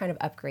home, kind of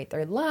upgrade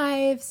their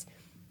lives.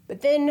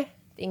 But then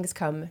things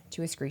come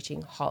to a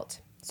screeching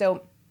halt.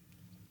 So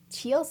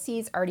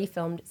TLC's already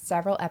filmed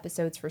several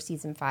episodes for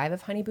season 5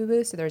 of Honey Boo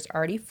Boo, so there's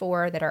already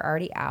 4 that are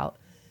already out.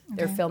 Okay.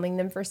 They're filming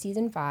them for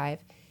season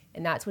 5,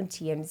 and that's when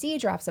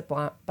TMZ drops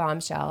a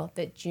bombshell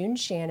that June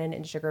Shannon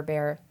and Sugar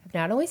Bear have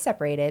not only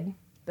separated,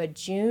 but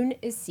June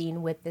is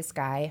seen with this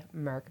guy,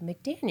 Mark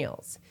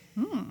McDaniels.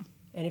 And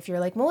if you're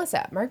like,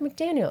 Melissa, Mark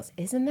McDaniels,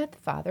 isn't that the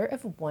father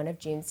of one of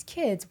June's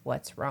kids?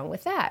 What's wrong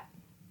with that?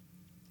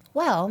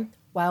 Well,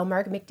 while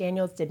Mark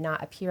McDaniels did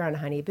not appear on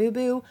Honey Boo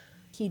Boo,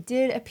 he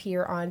did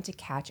appear on To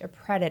Catch a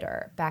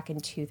Predator back in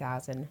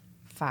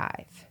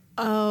 2005.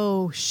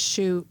 Oh,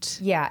 shoot.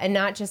 Yeah, and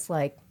not just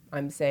like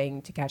I'm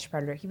saying To Catch a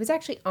Predator. He was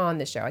actually on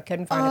the show. I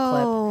couldn't find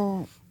a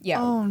clip.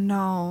 Yeah. Oh,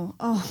 no.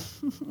 Oh.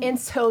 And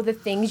so the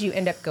things you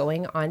end up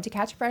going on To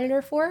Catch a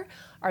Predator for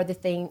are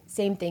the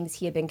same things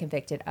he had been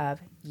convicted of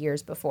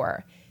years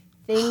before.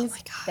 Things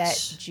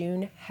that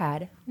June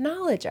had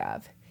knowledge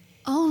of.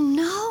 Oh,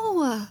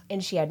 no.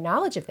 And she had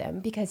knowledge of them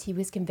because he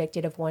was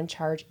convicted of one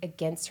charge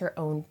against her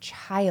own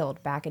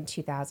child back in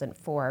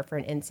 2004 for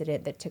an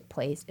incident that took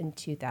place in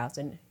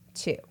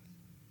 2002.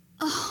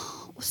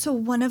 Oh, so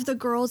one of the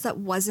girls that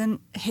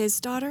wasn't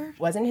his daughter?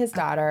 Wasn't his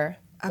daughter,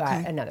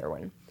 but another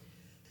one.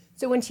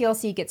 So when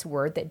TLC gets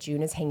word that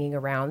June is hanging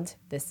around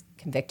this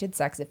convicted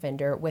sex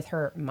offender with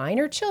her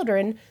minor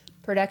children,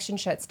 production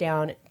shuts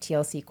down.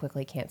 TLC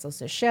quickly cancels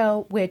the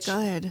show, which...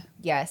 Good.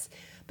 Yes.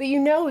 But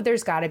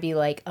there's got to be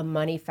like a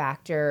money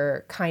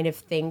factor kind of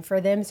thing for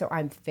them. So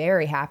I'm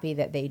very happy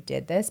that they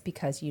did this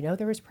because,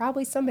 there was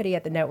probably somebody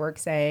at the network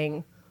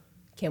saying,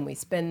 can we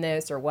spin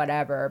this or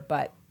whatever?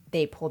 But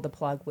they pulled the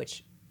plug,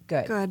 which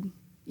good. Good.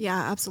 Yeah,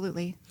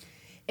 absolutely.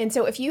 And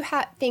so if you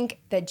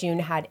think that June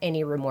had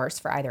any remorse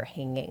for either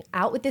hanging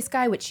out with this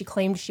guy, which she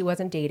claimed she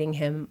wasn't dating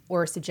him,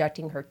 or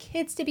subjecting her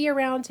kids to be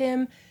around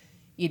him,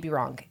 you'd be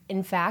wrong.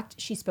 In fact,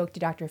 she spoke to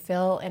Dr.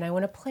 Phil, and I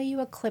want to play you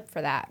a clip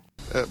for that.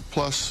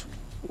 Plus,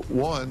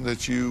 one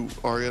that you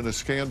are in a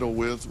scandal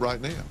with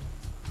right now.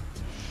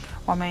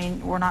 Well, I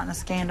mean, we're not in a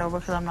scandal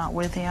because I'm not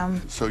with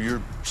him. So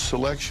your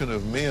selection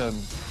of men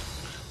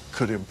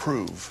could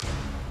improve.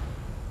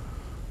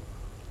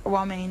 Well,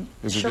 I mean,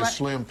 Is it just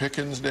slim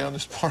pickings down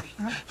this part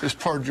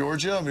of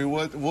Georgia? I mean,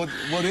 what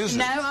is it?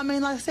 No, I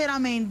mean, like I said, I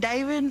mean,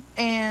 David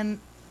and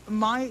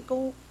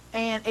Michael,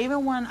 and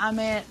even when I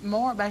met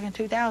Mark back in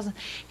 2000,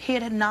 he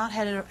had not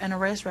had an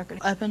arrest record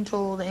up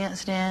until the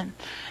incident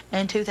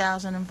in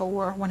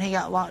 2004 when he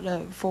got locked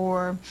up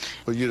for...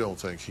 But you don't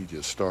think he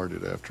just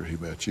started after he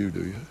met you,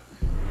 do you?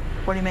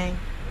 What do you mean?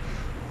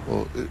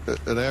 Well,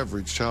 an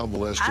average child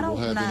molester will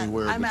have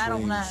anywhere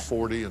between know.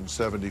 40 and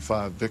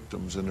 75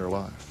 victims in their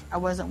life. I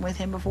wasn't with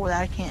him before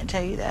that. I can't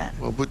tell you that.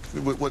 Well, but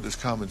what does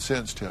common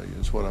sense tell you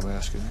is what I'm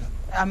asking you.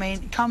 I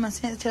mean, common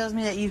sense tells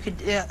me that you could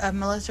a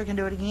molester can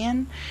do it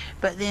again,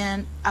 but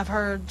then I've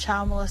heard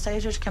child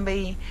molesters can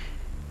be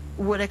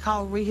what they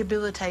call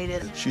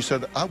rehabilitated. She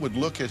said, I would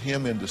look at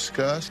him in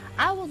disgust.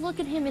 I would look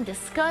at him in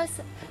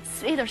disgust,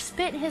 either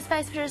spit in his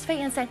face or his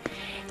feet and say,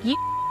 you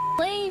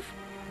leave,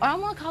 or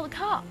I'm going to call the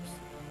cops.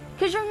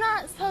 Because you're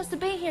not supposed to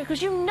be here,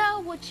 because you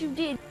know what you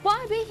did.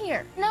 Why be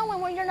here?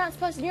 Knowing where you're not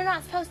supposed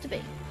to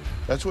be.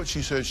 That's what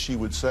she says she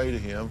would say to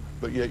him,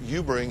 but yet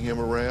you bring him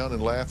around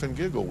and laugh and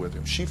giggle with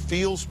him. She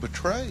feels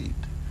betrayed.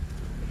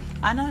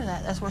 I know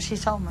that. That's what she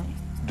told me.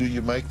 Do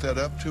you make that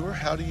up to her?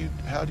 How do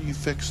you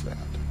fix that?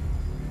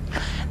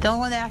 The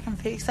only way that I can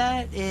fix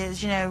that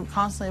is,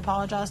 constantly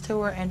apologize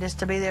to her and just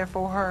to be there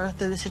for her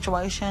through the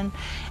situation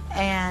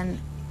and,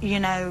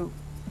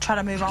 try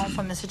to move on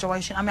from the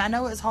situation. I mean, I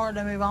know it's hard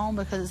to move on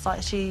because it's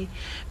like she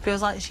feels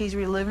like she's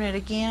reliving it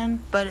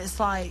again, but it's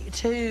like,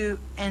 too,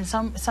 in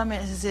some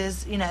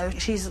instances,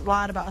 she's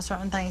lied about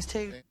certain things,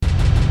 too.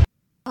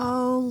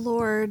 Oh,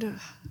 Lord.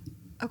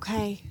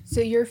 Okay.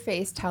 So your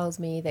face tells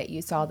me that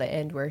you saw the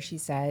end where she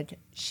said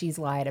she's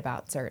lied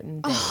about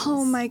certain things.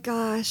 Oh, my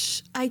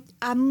gosh.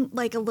 I'm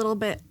like a little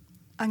bit,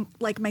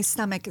 like my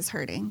stomach is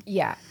hurting.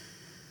 Yeah.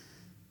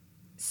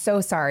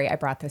 So sorry I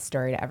brought this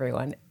story to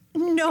everyone.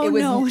 No,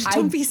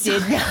 don't be sorry.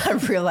 I did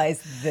not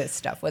realize this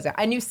stuff was.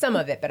 I knew some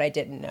of it, but I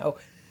didn't know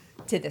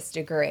to this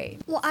degree.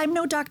 Well, I'm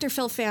no Dr.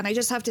 Phil fan, I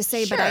just have to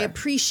say, Sure. but I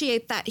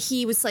appreciate that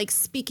he was like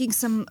speaking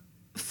some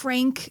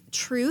frank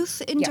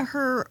truth into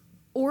her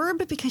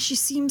orb because she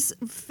seems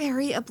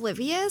very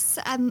oblivious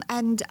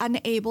and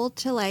unable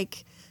to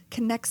like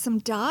connect some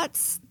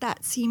dots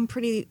that seem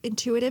pretty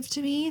intuitive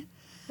to me.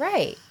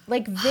 Right.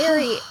 Like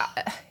very,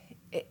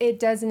 it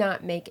does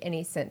not make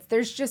any sense.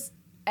 There's just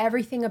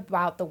everything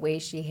about the way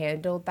she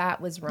handled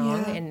that was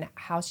wrong and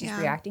how she's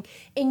reacting.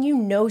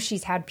 And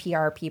she's had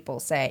PR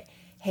people say,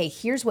 hey,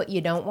 here's what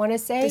you don't want to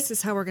say. This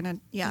is how we're going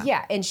to,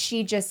 Yeah, and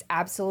she just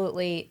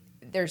absolutely,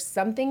 there's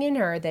something in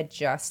her that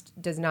just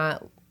does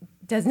not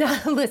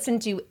listen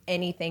to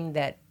anything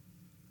that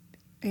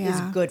is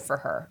good for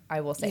her. I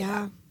will say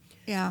that.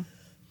 Yeah.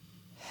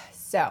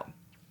 So,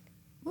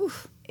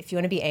 if you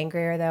want to be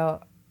angrier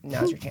though,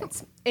 now's your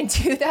chance. In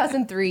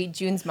 2003,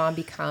 June's mom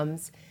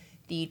becomes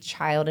the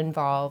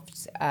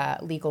child-involved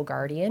legal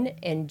guardian,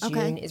 and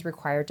June is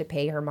required to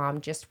pay her mom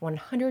just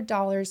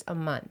 $100 a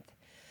month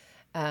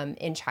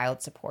in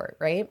child support,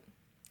 right?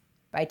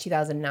 By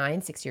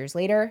 2009, 6 years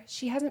later,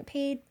 she hasn't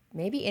paid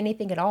maybe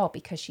anything at all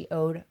because she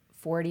owed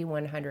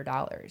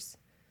 $4,100.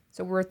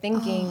 So we're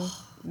thinking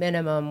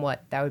minimum,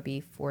 that would be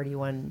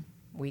 41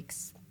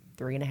 weeks,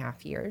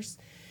 3.5 years.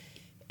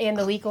 And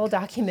the legal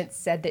documents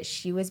said that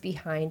she was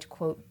behind,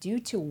 quote, due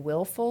to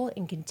willful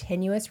and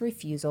continuous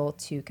refusal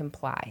to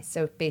comply.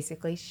 So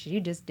basically, she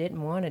just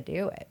didn't want to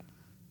do it.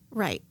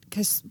 Right,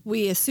 because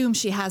we assume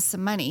she has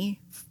some money.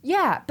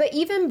 Yeah, but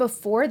even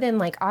before then,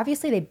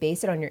 obviously they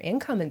base it on your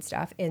income and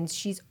stuff, and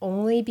she's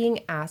only being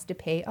asked to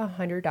pay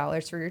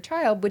 $100 for your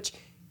child, which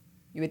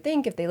you would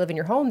think if they live in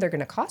your home, they're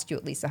going to cost you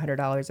at least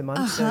 $100 a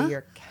month, so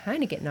you're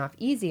kind of getting off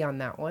easy on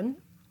that one.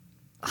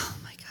 Oh,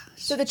 my gosh.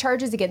 So the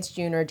charges against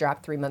June are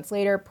dropped 3 months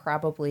later,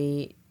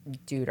 probably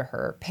due to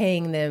her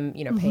paying them,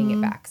 paying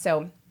it back.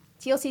 So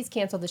TLC's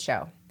canceled the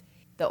show.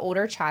 The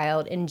older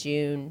child and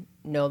June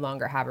no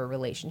longer have a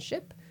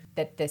relationship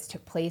that this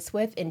took place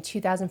with. In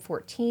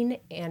 2014,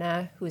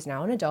 Anna, who is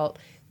now an adult,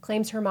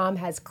 claims her mom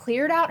has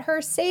cleared out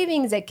her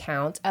savings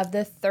account of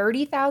the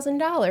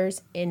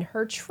 $30,000 in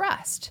her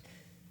trust.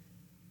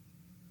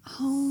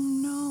 Oh,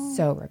 no.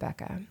 So,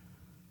 Rebecca,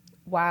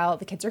 while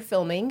the kids are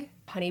filming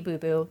Honey Boo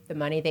Boo, the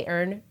money they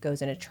earn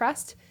goes in a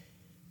trust.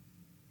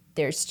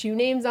 There's 2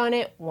 names on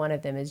it. One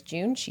of them is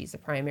June. She's the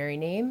primary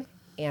name.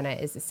 Anna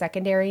is the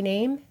secondary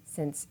name.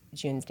 Since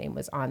June's name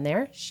was on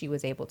there, she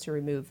was able to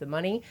remove the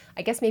money.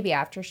 I guess maybe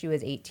after she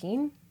was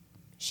 18,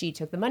 she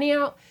took the money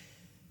out.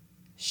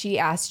 She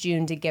asked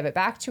June to give it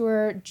back to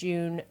her.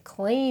 June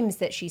claims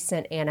that she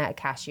sent Anna a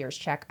cashier's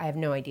check. I have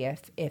no idea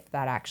if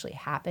that actually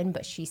happened,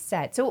 but she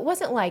said. So it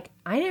wasn't like,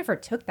 I never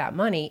took that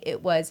money.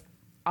 It was,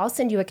 I'll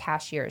send you a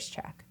cashier's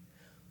check.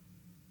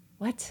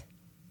 What?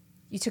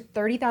 You took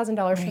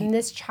 $30,000 from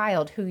this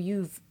child who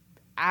you've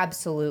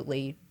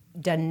absolutely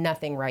done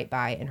nothing right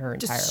by in her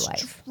entire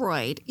life.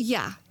 Right.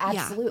 Yeah.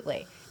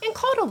 Absolutely. and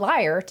called a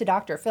liar to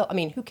Dr. Phil. I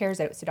mean, who cares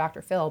that it was to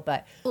Dr. Phil,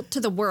 but Well, to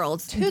the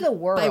world. to the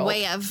world. By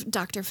way of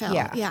Dr. Phil.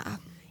 Yeah. Yeah.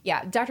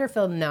 Yeah, Dr.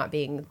 Phil not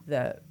being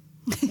the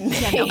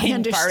Yeah, no, I main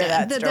understand. part of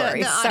that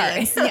story. The Sorry.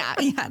 audience.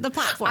 Yeah, the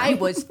platform. I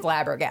was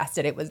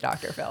flabbergasted it was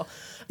Dr. Phil.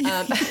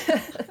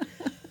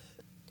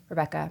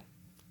 Rebecca,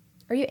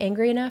 are you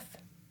angry enough?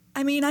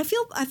 I mean, I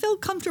feel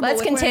comfortable Let's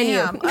with continue.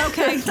 where I am.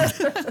 Okay.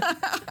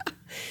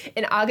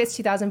 In August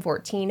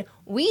 2014,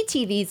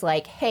 WeTV's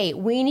like, hey,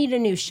 we need a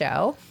new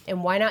show,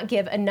 and why not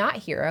give a not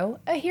hero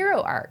a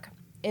hero arc?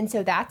 And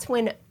so that's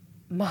when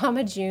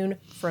Mama June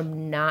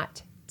from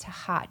Not to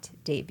Hot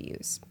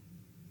debuts.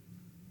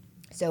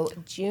 So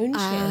June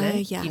Shannon,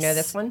 yes. you know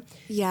this one?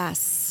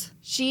 Yes.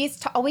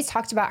 She's always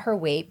talked about her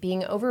weight,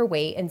 being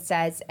overweight, and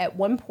says at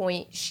one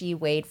point she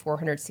weighed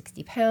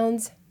 460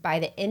 pounds. By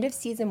the end of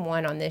season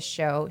 1 on this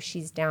show,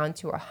 she's down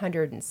to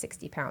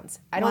 160 pounds.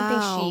 I don't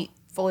Wow. think she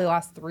fully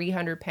lost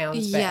 300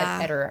 pounds, but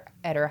Yeah.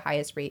 at her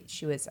highest rate,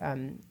 she was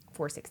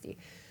 460.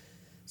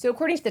 So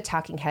according to the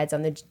talking heads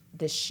on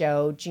the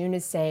show, June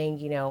is saying,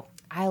 you know,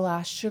 I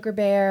lost Sugar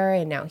Bear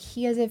and now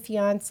he has a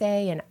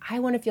fiance and I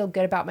want to feel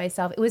good about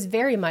myself. It was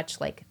very much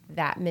like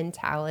that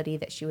mentality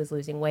that she was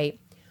losing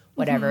weight,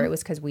 whatever. It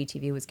was because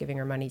WeTV was giving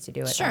her money to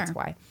do it. Sure. That's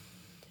why.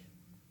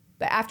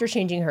 But after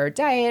changing her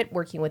diet,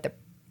 working with a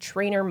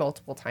trainer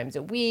multiple times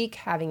a week,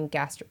 having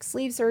gastric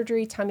sleeve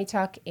surgery, tummy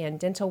tuck, and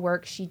dental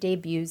work, she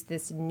debuts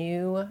this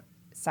new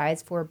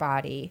size 4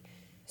 body.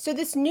 So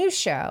this new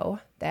show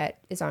that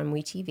is on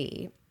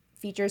WeTV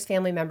features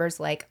family members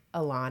like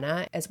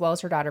Alana, as well as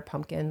her daughter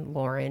Pumpkin,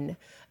 Lauren.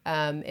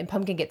 And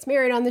Pumpkin gets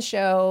married on the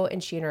show,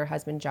 and she and her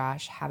husband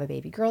Josh have a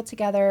baby girl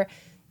together.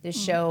 This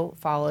show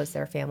follows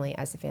their family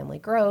as the family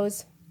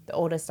grows. The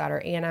oldest daughter,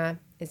 Anna,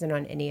 isn't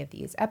on any of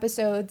these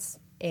episodes,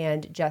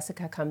 and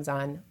Jessica comes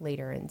on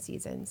later in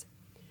seasons.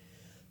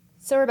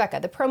 So, Rebecca,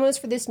 the promos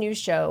for this new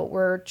show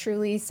were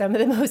truly some of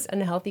the most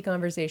unhealthy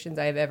conversations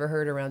I've ever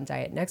heard around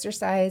diet and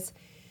exercise.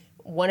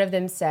 One of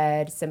them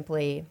said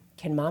simply,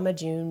 can Mama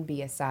June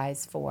be a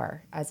size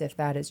 4? As if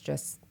that is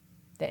just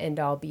the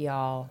end-all,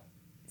 be-all.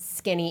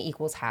 Skinny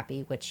equals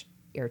happy, which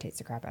irritates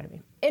the crap out of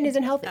me and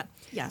isn't healthy.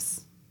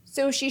 Yes.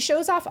 So she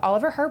shows off all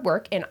of her hard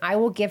work, and I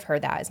will give her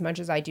that. As much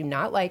as I do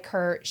not like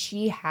her,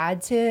 she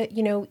had to,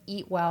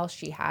 eat well.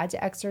 She had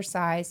to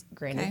exercise.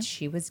 Granted, Okay.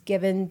 she was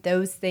given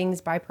those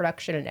things by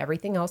production and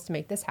everything else to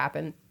make this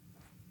happen.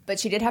 But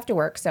she did have to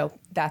work, so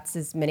that's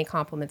as many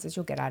compliments as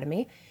you'll get out of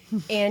me.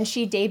 And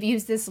she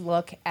debuts this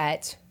look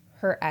at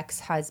her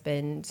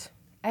ex-husband,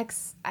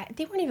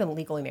 they weren't even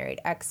legally married,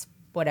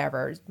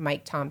 ex-whatever,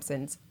 Mike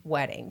Thompson's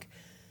wedding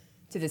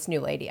to this new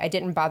lady. I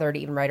didn't bother to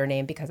even write her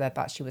name because I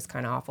thought she was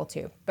kind of awful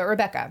too. But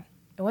Rebecca,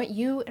 I want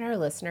you and our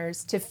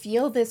listeners to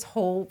feel this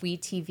whole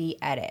WeTV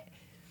edit.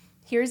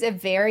 Here's a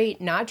very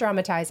not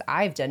dramatized,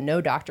 I've done no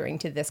doctoring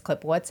to this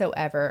clip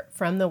whatsoever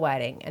from the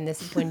wedding. And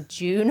this is when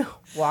June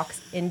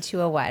walks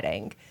into a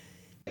wedding.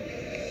 Oh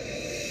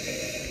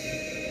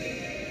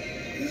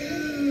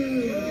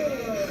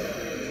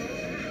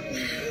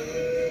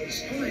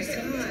my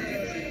god.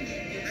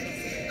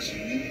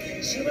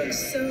 She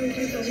looks so,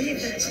 you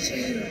believe that's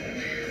June.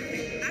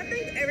 I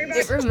think everybody.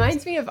 It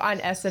reminds me of on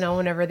SNL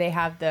whenever they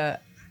have the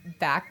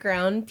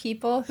background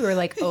people who are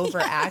like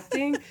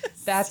overacting.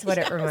 That's what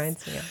it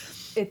reminds me of.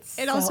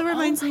 It also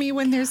reminds me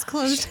when there's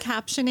closed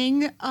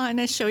captioning on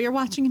a show you're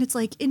watching and it's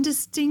like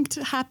indistinct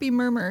happy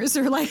murmurs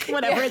or like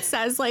whatever it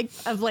says like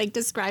of like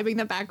describing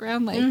the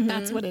background. Like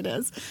that's what it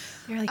is.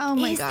 You're like, oh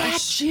my is that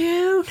gosh.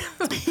 June?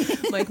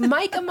 Like,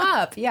 mic them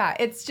up. Yeah,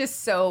 it's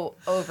just so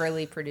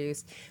overly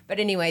produced. But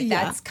anyway,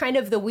 that's kind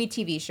of the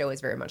WeTV show is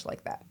very much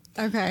like that.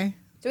 Okay.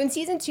 So in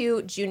season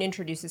 2, June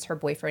introduces her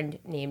boyfriend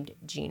named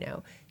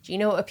Gino.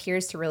 Gino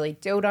appears to really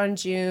dote on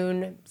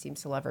June,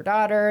 seems to love her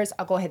daughters.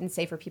 I'll go ahead and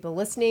say for people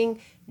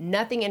listening,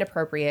 nothing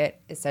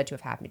inappropriate is said to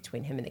have happened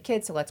between him and the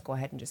kids, so let's go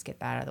ahead and just get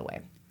that out of the way.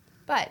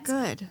 But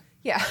Good.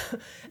 yeah,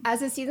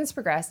 as the seasons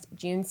progressed,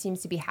 June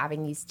seems to be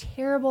having these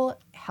terrible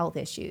health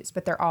issues,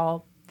 but they're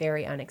all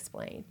very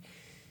unexplained.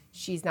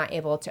 She's not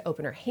able to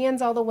open her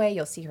hands all the way.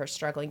 You'll see her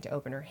struggling to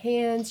open her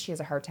hands. She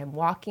has a hard time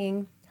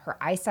walking. Her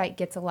eyesight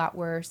gets a lot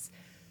worse.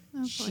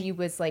 She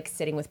was like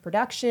sitting with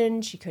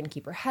production. She couldn't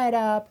keep her head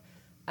up.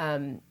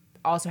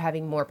 Also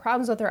having more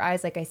problems with her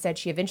eyes. Like I said,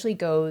 she eventually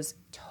goes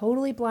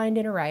totally blind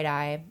in her right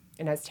eye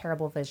and has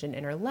terrible vision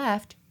in her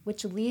left,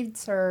 which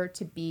leads her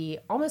to be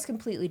almost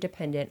completely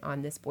dependent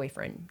on this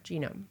boyfriend,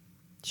 Gino.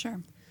 Sure.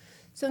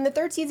 So in the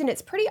 3rd season,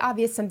 it's pretty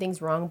obvious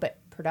something's wrong, but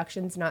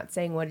production's not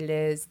saying what it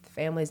is. The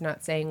family's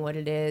not saying what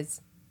it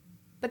is,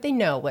 but they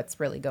know what's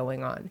really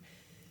going on.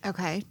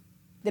 Okay.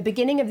 The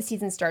beginning of the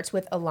season starts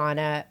with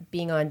Alana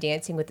being on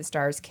Dancing with the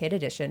Stars Kid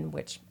Edition,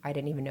 which I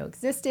didn't even know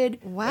existed.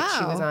 But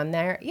she was Wow. on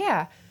there.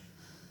 Yeah.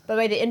 But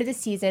by the end of the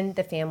season,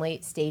 the family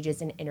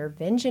stages an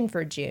intervention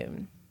for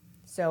June.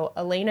 So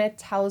Elena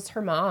tells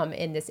her mom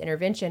in this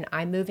intervention,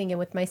 I'm moving in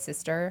with my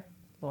sister,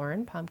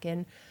 Lauren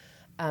Pumpkin,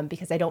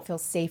 because I don't feel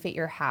safe at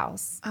your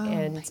house. Oh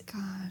and my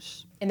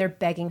gosh. and they're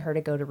begging her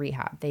to go to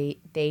rehab.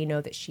 They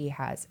know that she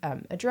has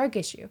a drug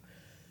issue.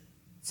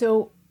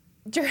 So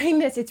during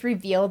this, it's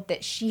revealed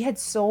that she had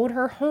sold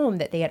her home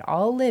that they had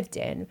all lived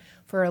in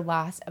for a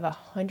loss of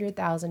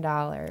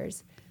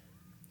 $100,000.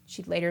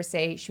 She'd later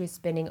say she was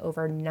spending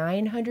over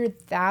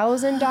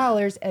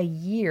 $900,000 a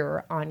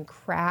year on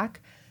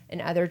crack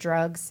and other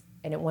drugs,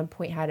 and at one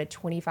point had a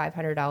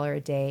 $2,500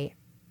 a day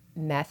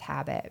meth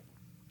habit.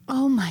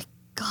 Oh my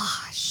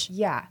gosh.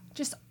 Yeah,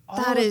 just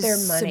all That of is their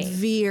money.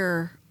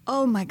 severe.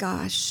 Oh my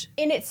gosh.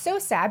 And it's so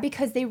sad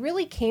because they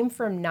really came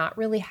from not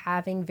really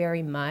having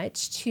very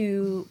much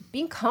to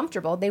being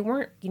comfortable. They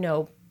weren't,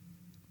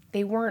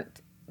 they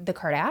weren't the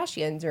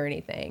Kardashians or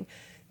anything,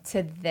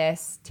 to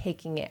this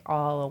taking it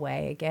all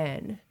away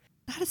again.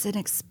 That is an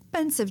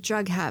expensive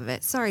drug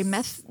habit. Sorry,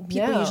 meth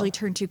people usually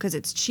turn to because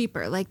it's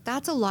cheaper. Like,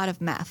 that's a lot of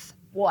meth.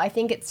 Well, I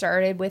think it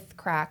started with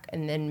crack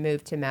and then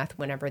moved to meth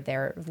whenever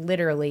they're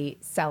literally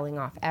selling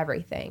off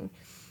everything.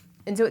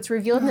 And so it's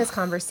revealed in this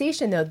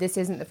conversation, though, this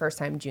isn't the first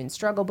time June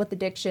struggled with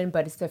addiction,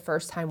 but it's the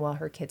first time while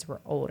her kids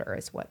were older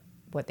is what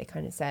they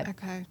kind of said.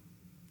 Okay.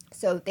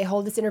 So they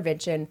hold this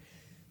intervention.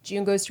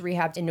 June goes to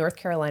rehab in North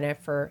Carolina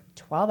for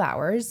 12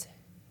 hours,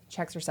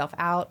 checks herself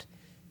out.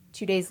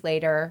 2 days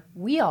later,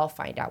 we all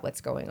find out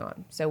what's going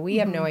on. So we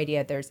have no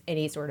idea there's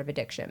any sort of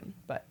addiction.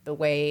 But the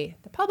way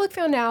the public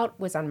found out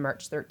was on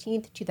March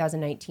 13th,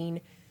 2019.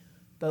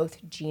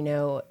 Both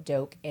Gino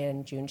Doak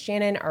and June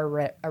Shannon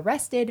are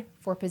arrested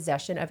for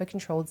possession of a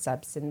controlled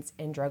substance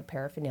and drug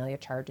paraphernalia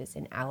charges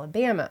in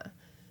Alabama.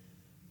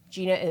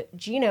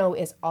 Gino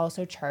is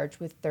also charged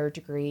with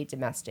third-degree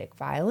domestic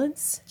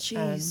violence.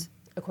 Jeez.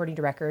 According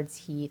to records,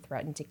 he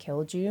threatened to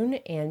kill June,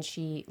 and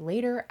she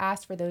later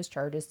asked for those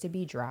charges to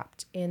be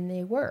dropped, and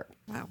they were.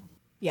 Wow.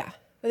 Yeah.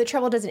 But the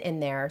trouble doesn't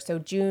end there. So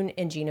June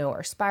and Gino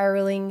are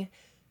spiraling.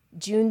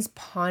 June's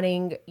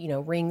pawning,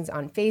 rings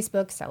on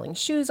Facebook, selling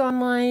shoes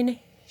online.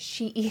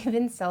 She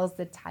even sells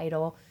the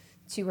title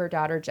to her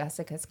daughter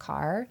Jessica's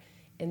car.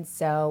 And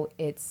so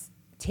it's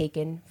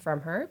taken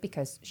from her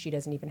because she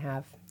doesn't even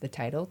have the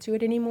title to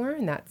it anymore.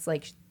 And that's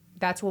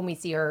when we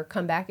see her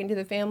come back into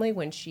the family,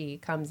 when she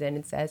comes in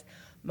and says,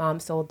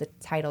 Mom sold the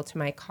title to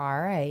my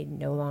car. I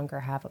no longer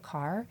have a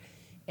car.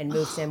 And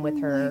moves in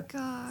with her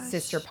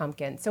sister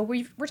Pumpkin. So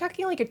we're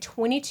talking like a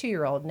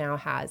 22-year-old now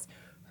has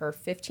her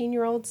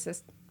 15-year-old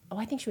sister. Oh,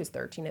 I think she was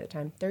 13 at the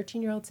time.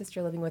 13-year-old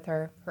sister living with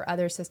her. Her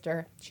other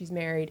sister, she's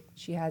married.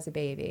 She has a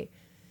baby.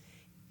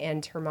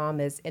 And her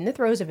mom is in the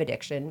throes of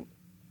addiction.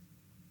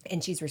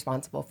 And she's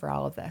responsible for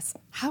all of this.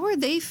 How are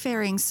they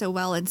faring so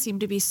well and seem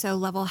to be so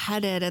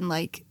level-headed and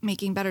like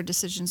making better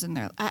decisions in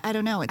their? I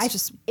don't know.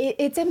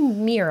 It's a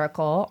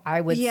miracle,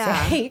 I would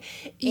say.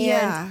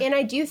 And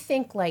I do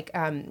think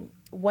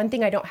one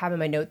thing I don't have in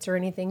my notes or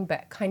anything,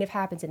 but kind of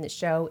happens in the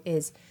show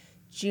is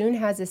June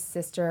has a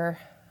sister.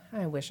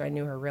 I wish I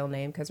knew her real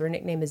name because her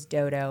nickname is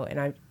Dodo,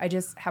 and I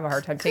just have a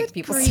hard time taking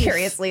people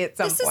seriously at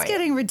some point. This is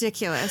getting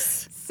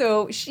ridiculous.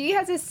 So she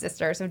has a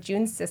sister. So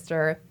June's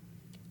sister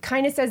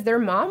kind of says their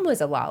mom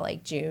was a lot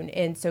like June,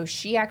 and so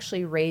she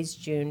actually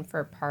raised June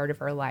for part of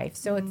her life.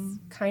 So it's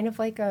kind of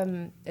like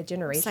a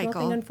generational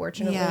thing,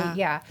 unfortunately.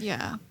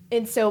 Yeah.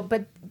 And so,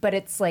 but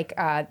it's like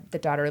the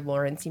daughter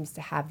Lauren seems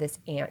to have this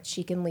aunt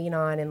she can lean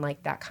on, and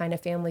like that kind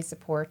of family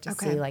support to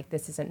see like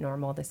this isn't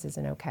normal, this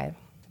isn't okay.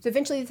 So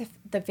eventually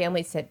the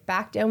family sit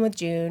back down with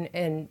June,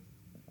 and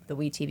the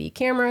WeTV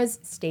cameras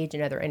stage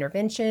another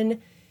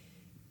intervention.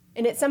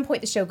 And at some point,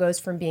 the show goes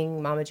from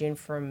being Mama June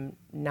from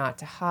not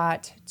to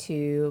hot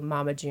to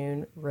Mama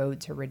June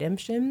Road to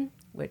Redemption,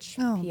 which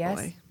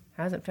P.S.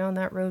 hasn't found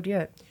that road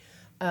yet.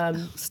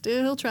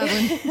 Still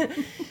traveling.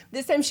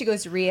 This time she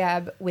goes to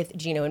rehab with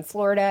Gino in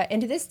Florida. And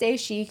to this day,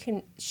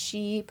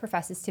 she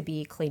professes to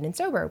be clean and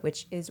sober,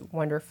 which is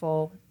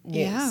wonderful news.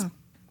 Yeah.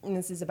 And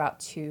this is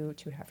about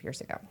 2.5 years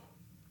ago.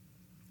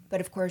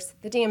 But of course,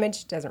 the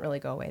damage doesn't really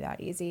go away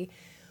that easy.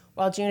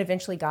 While June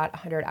eventually got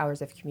 100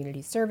 hours of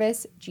community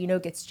service, Gino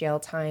gets jail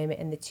time,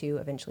 and the two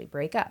eventually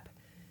break up.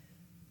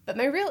 But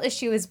my real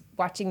issue is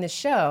watching the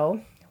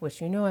show,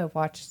 which I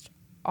watched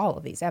all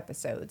of these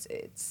episodes.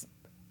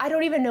 I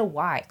don't even know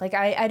why. Like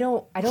I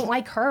don't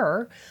like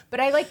her, but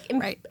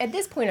at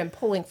this point I'm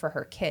pulling for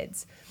her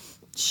kids.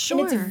 Sure.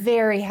 And it's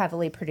very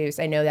heavily produced.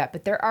 I know that,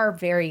 but there are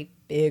very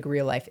big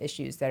real life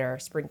issues that are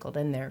sprinkled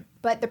in there.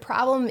 But the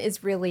problem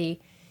is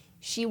really,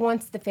 she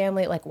wants the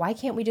family, like, why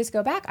can't we just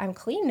go back? I'm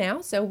clean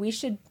now, so we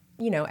should,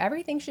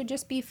 everything should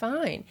just be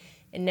fine.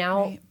 And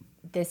now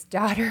this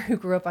daughter who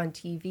grew up on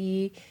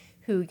TV,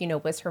 who,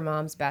 was her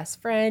mom's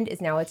best friend,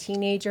 is now a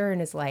teenager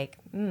and is like,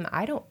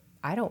 I don't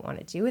want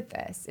to do with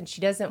this. And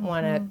she doesn't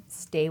want to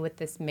stay with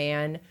this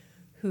man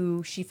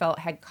who she felt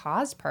had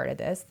caused part of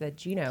this, the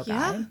Gino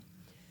guy. Yeah,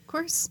 of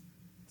course.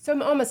 So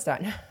I'm almost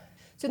done.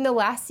 So in the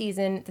last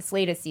season, this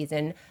latest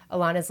season,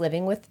 Alana's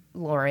living with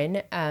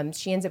Lauren.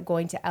 She ends up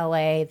going to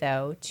LA,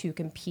 though, to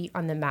compete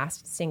on The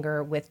Masked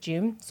Singer with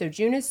June. So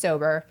June is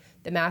sober.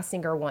 The Masked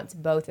Singer wants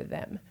both of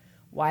them.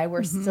 Why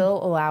we're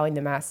still allowing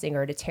The Masked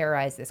Singer to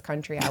terrorize this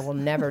country, I will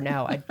never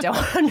know. I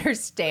don't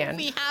understand.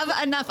 We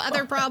have enough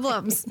other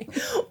problems.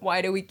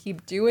 Why do we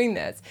keep doing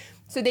this?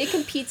 So they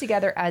compete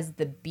together as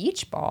the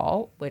Beach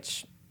Ball,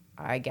 which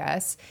I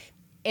guess.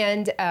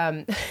 And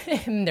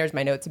there's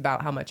my notes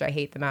about how much I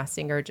hate The Masked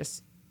Singer.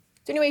 So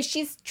anyway,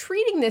 she's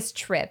treating this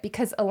trip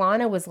because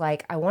Alana was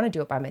like, I want to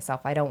do it by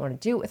myself. I don't want to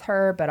do it with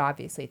her, but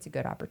obviously it's a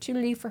good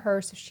opportunity for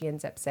her. So she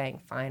ends up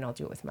saying, fine, I'll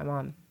do it with my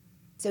mom.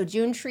 So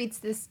June treats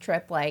this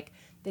trip like,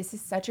 this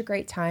is such a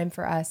great time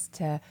for us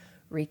to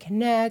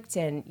reconnect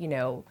and, you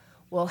know,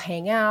 we'll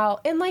hang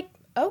out. And like,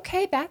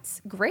 okay,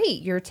 that's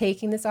great. You're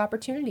taking this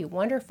opportunity.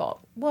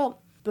 Wonderful.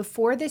 Well,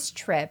 before this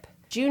trip,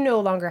 June no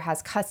longer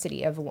has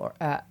custody of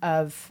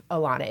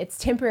Alana. It's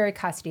temporary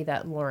custody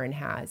that Lauren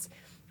has.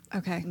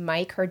 Okay.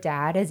 Mike, her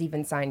dad, has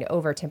even signed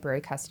over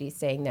temporary custody,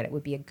 saying that it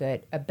would be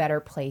a better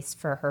place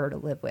for her to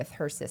live with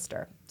her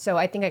sister. So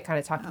I think I kind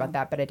of talked about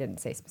that, but I didn't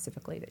say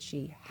specifically that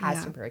she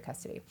has temporary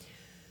custody.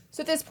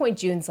 So at this point,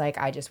 June's like,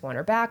 I just want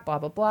her back, blah,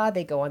 blah, blah.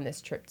 They go on this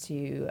trip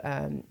to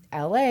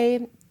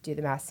L.A., do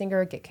The Masked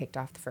Singer, get kicked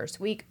off the first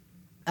week.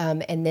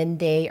 And then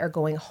they are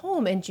going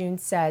home, and June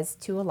says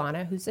to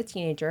Alana, who's a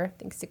teenager, I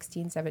think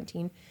 16,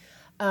 17,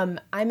 I'm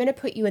going to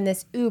put you in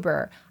this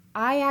Uber.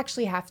 I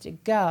actually have to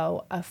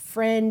go. A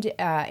friend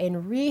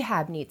in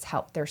rehab needs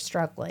help. They're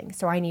struggling,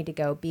 so I need to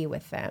go be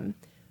with them.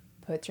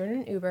 Puts her in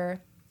an Uber,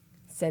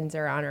 sends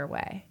her on her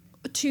way.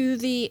 To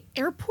the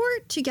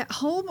airport to get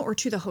home or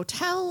to the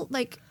hotel?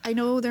 Like, I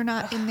know they're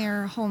not in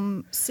their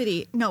home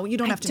city. No, you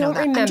don't have to know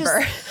that. I don't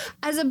remember.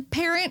 As a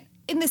parent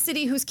in the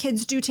city whose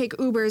kids do take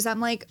Ubers,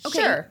 I'm like,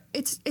 okay, sure.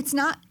 It's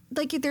not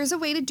like there's a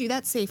way to do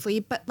that safely,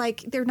 but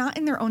like they're not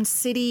in their own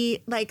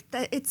city. Like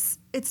that, it's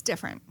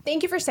different.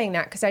 Thank you for saying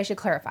that, because I should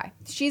clarify.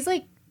 She's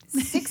like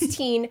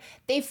 16.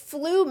 They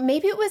flew,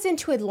 maybe it was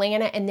into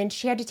Atlanta, and then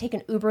she had to take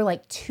an Uber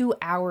like 2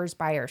 hours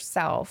by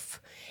herself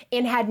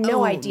and had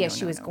no idea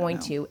she was going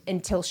to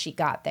until she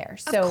got there.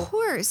 So of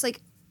course,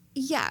 like,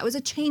 yeah, it was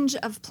a change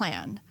of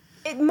plan.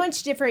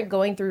 Much different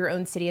going through your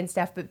own city and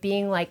stuff, but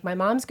being like, my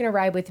mom's going to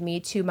ride with me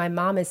to my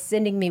mom is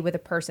sending me with a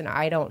person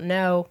I don't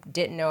know,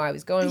 didn't know I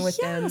was going with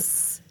them.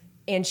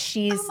 And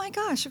she's oh my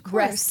gosh, of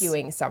course,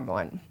 rescuing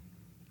someone.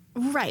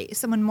 Right.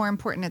 Someone more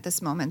important at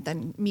this moment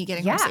than me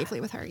getting home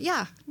safely with her.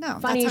 Yeah. No,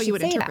 Funny that's how you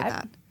would say interpret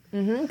that.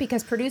 Mm-hmm,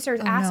 because producers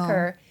ask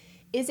her,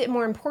 is it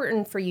more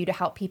important for you to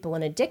help people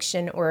in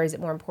addiction, or is it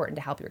more important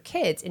to help your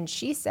kids? And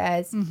she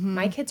says,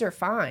 my kids are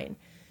fine.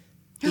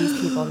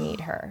 These people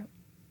need her.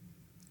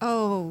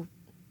 Oh,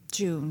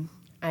 June.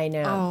 I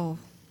know.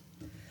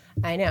 Oh.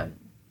 I know.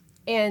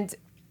 And,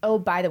 oh,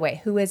 by the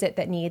way, who is it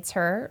that needs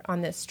her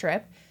on this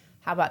trip?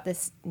 How about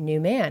this new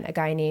man, a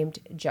guy named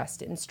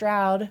Justin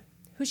Stroud,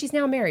 who she's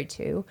now married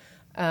to.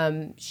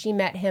 She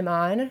met him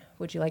on,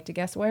 would you like to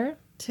guess where?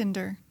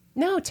 Tinder.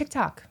 No,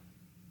 TikTok.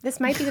 This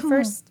might be the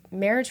first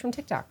marriage from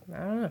TikTok. I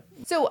don't know.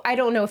 So I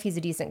don't know if he's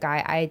a decent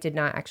guy. I did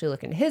not actually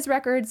look into his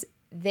records.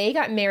 They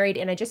got married,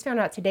 and I just found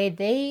out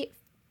today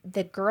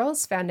the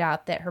girls found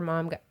out that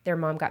their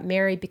mom got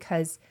married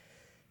because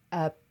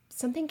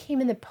something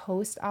came in the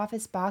post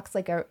office box,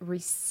 like a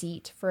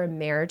receipt for a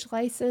marriage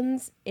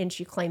license, and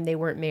she claimed they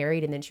weren't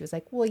married, and then she was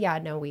like, well, yeah,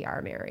 no, we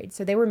are married.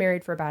 So they were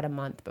married for about a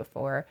month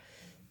before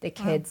the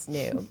kids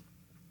knew.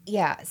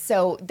 Yeah,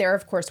 so they're,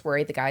 of course,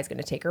 worried the guy's going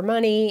to take her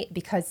money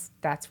because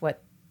that's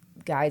what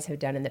guys have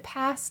done in the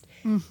past.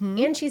 Mm-hmm.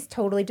 And she's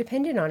totally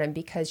dependent on him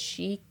because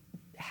she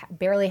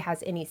barely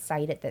has any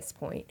sight at this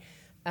point.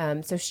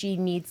 So she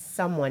needs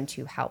someone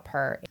to help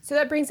her. So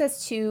that brings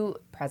us to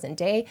present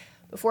day.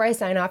 Before I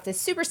sign off this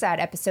super sad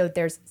episode,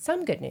 there's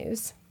some good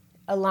news.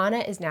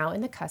 Alana is now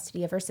in the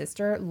custody of her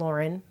sister,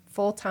 Lauren,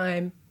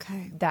 full-time.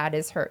 Okay. That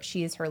is her.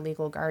 She is her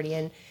legal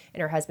guardian,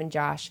 and her husband,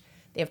 Josh.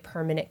 They have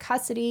permanent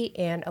custody,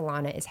 and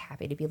Alana is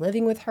happy to be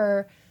living with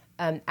her.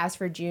 As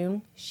for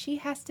June, she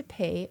has to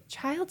pay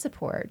child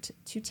support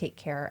to take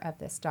care of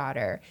this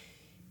daughter.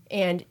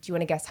 And do you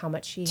want to guess how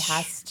much she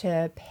has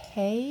to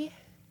pay?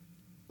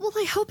 Well,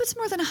 I hope it's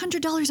more than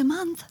 $100 a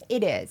month.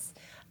 It is.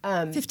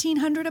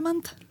 $1,500 a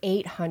month?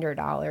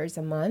 $800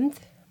 a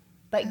month.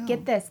 But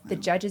get this, the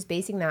judge is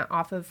basing that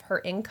off of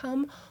her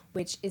income,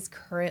 which is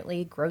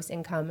currently gross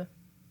income.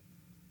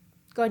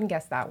 Go ahead and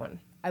guess that one.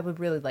 I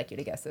would really like you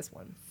to guess this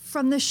one.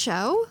 From the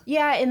show?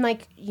 Yeah,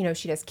 and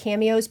she does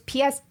cameos.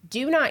 P.S.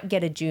 Do not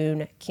get a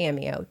June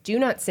cameo. Do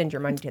not send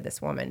your money to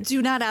this woman.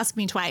 Do not ask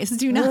me twice.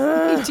 Do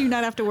not. You do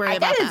not have to worry about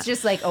that. That is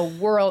just like a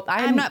world.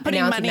 I'm not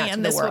putting money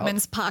in this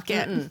woman's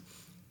pocket.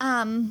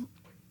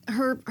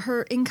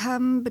 Her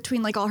income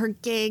between like all her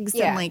gigs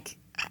and like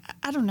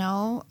I don't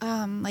know,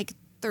 like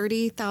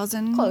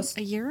 $30,000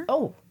 a year.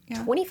 Oh,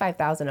 yeah.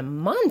 $25,000 a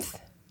month.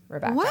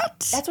 Rebecca.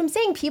 What? That's what I'm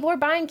saying. People are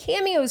buying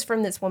cameos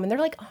from this woman. They're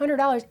like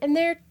 $100, and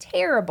they're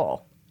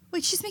terrible.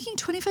 Wait, she's making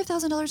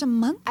 $25,000 a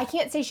month? I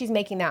can't say she's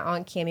making that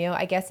on Cameo.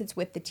 I guess it's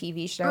with the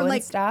TV show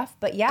and stuff.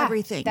 But yeah,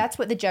 everything. That's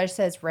what the judge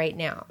says right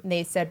now. And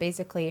they said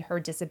basically her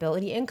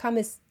disability income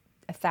is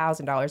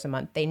 $1,000 a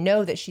month. They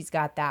know that she's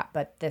got that,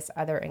 but this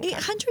other income.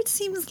 800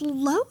 seems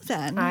low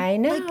then. I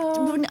know.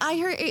 Like, when I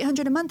hear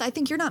 800 a month, I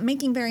think you're not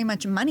making very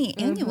much money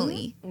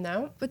annually.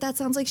 No. But that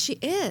sounds like she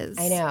is.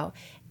 I know.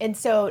 And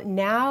so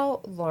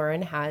now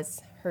Lauren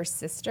has her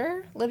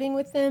sister living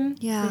with them,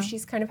 who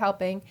she's kind of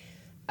helping.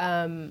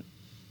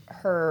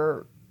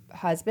 Her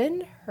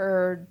husband,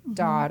 her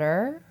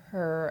daughter,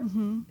 her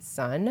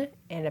son,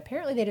 and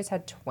apparently they just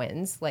had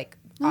twins. Like,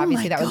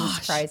 obviously that was a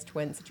surprise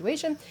twin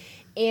situation.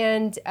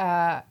 And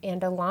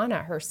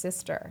Alana, her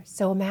sister.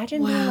 So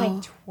imagine being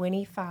like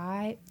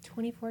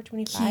 24,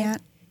 25.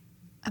 Can't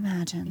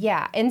imagine.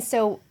 Yeah. And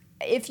so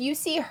if you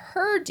see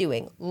her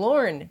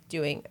Lauren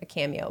doing a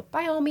cameo,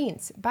 by all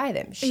means, buy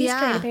them. She's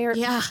trying to pay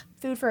her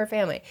food for her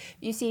family. If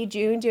you see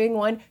June doing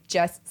one,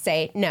 just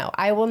say no.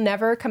 I will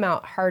never come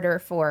out harder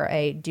for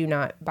a do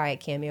not buy a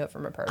cameo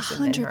from a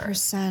person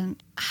 100%. than her.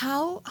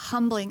 How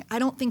humbling. I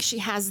don't think she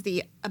has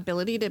the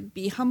ability to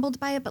be humbled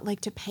by it, but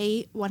like to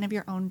pay one of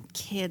your own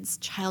kids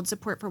child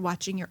support for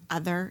watching your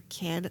other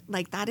kid,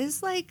 like that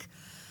is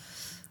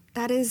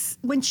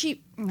when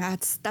she,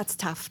 that's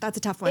tough. That's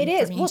a tough one. It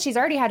is. For me. Well, she's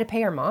already had to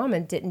pay her mom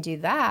and didn't do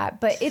that,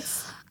 but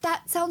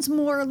that sounds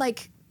more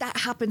like that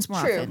happens more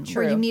often,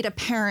 True. where you need a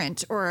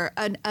parent or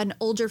an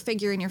older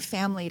figure in your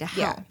family to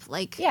help.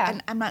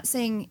 And I'm not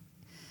saying,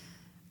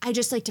 I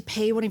just like to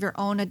pay one of your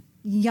own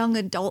young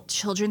adult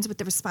children with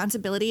the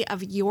responsibility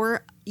of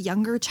your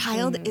younger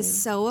child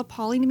is so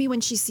appalling to me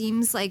when she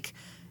seems like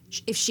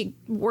if she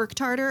worked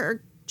harder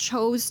or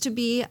chose to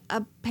be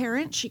a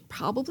parent, she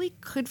probably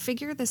could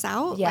figure this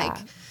out. Yeah. Like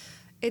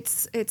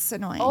it's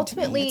annoying.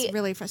 Ultimately, to me. It's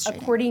really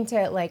frustrating. According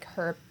to like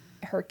her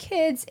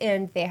kids,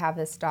 and they have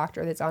this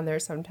doctor that's on there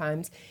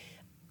sometimes,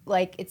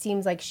 like it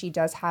seems like she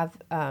does have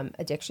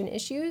addiction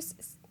issues.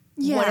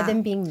 Yeah. One of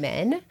them being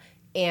men.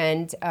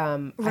 And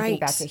I Right. think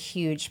that's a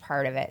huge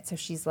part of it. So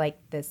she's like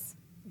this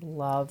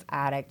love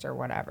addict or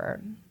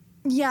whatever.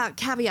 Yeah,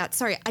 caveat.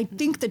 Sorry, I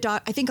think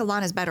I think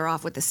Alana's better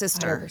off with the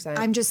sister. 100%.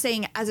 I'm just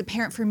saying, as a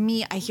parent, for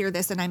me, I hear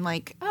this and I'm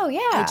like, Oh,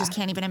 yeah. I just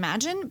can't even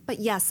imagine. But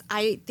yes,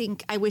 I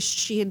wish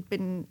she had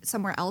been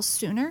somewhere else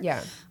sooner.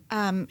 Yeah.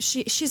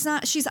 She's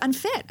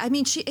unfit. I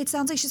mean, it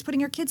sounds like she's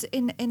putting her kids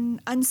in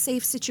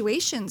unsafe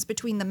situations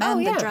betwing the men,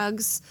 yeah. the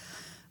drugs,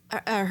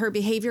 her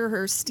behavior,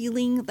 her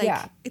stealing.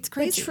 Like, it's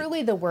crazy. But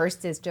truly the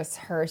worst is just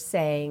her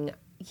saying,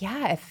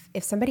 yeah,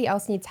 if somebody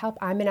else needs help,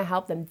 I'm going to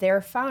help them.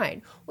 They're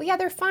fine. Well, yeah,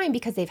 they're fine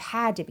because they've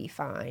had to be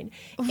fine.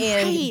 And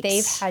Right.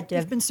 they've had to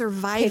They've been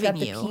surviving pick up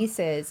you. the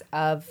pieces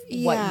of what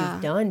Yeah.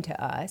 you've done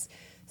to us.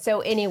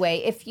 So anyway,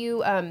 if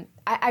you,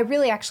 I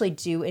really actually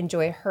do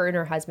enjoy her and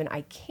her husband.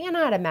 I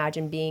cannot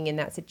imagine being in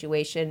that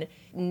situation.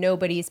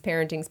 Nobody's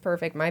parenting's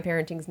perfect. My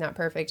parenting's not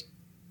perfect.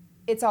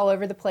 It's all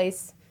over the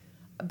place.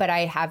 But I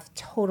have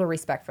total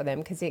respect for them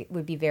because it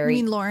would be very...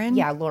 You mean Lauren?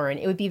 Yeah, Lauren.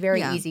 It would be very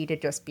Yeah. easy to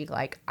just be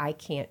like, I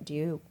can't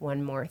do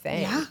one more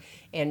thing. Yeah,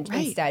 And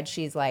right. instead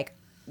she's like,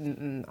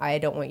 I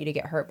don't want you to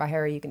get hurt by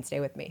her. You can stay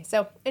with me.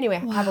 So anyway,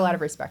 I have a lot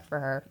of respect for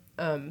her.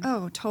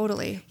 Oh,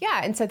 totally.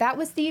 Yeah, and so that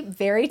was the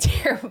very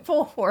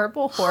terrible,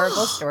 horrible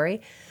story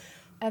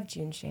of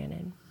June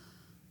Shannon.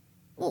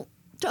 Well,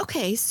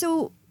 okay.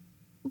 So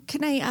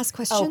can I ask Oh,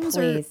 questions?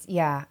 please.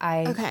 Yeah,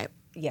 Okay.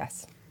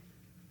 Yes.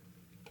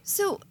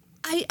 So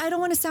I don't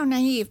want to sound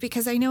naive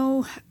because I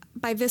know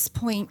by this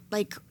point,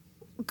 like,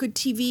 good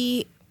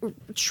TV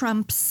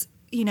trumps,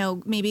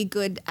 maybe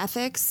good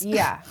ethics.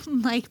 Yeah.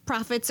 Like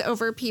profits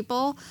over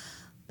people.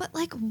 But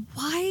like,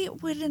 why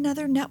would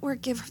another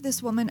network give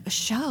this woman a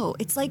show?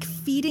 It's like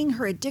feeding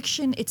her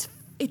addiction. It's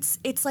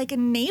like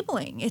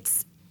enabling.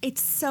 It's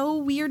so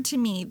weird to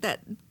me that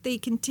they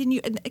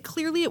continue. And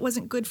clearly it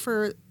wasn't good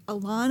for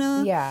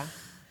Alana. Yeah.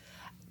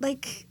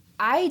 Like,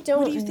 I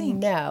don't do you think?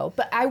 know,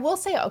 but I will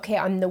say, okay,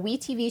 on the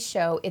WeTV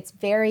show, it's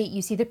very,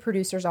 you see the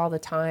producers all the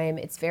time.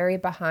 It's very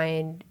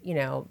behind,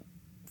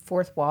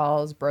 fourth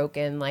walls,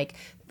 broken. Like,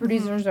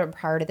 producers are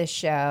part of the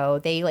show.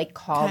 They like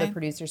call the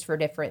producers for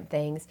different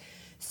things.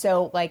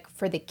 So like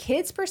for the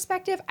kids'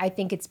 perspective, I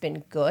think it's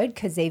been good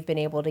because they've been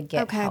able to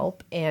get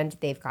help and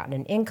they've gotten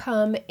an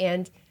income.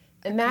 And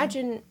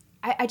imagine,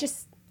 I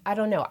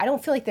don't know. I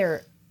don't feel like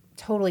they're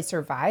totally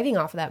surviving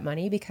off of that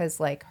money because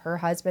like her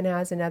husband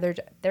has another,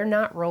 they're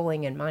not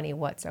rolling in money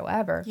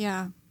whatsoever.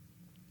 yeah.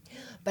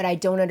 But I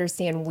don't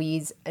understand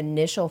Wee's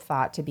initial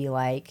thought to be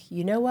like,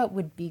 you know what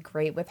would be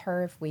great with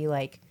her if we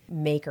like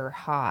make her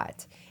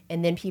hot,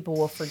 and then people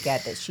will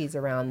forget that she's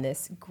around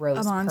this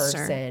gross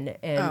person,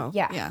 and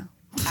yeah,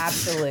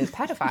 absolute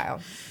pedophile,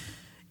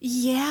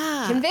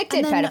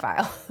 convicted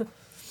pedophile.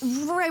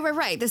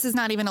 Right. This is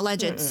not even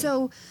alleged.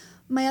 So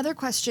my other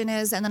question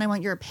is, and then I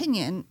want your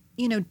opinion,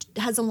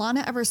 has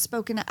Alana ever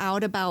spoken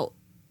out about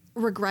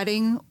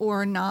regretting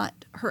or not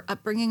her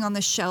upbringing on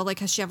the show? Like,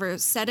 has she ever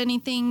said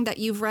anything that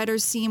you've read or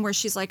seen where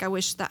she's like, I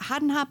wish that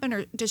hadn't happened?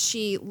 Or does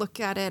she look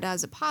at it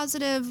as a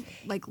positive?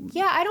 Like,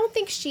 Yeah, I don't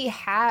think she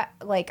had,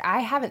 like, I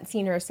haven't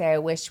seen her say, I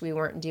wish we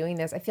weren't doing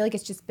this. I feel like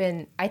it's just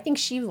been, I think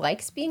she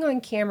likes being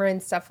on camera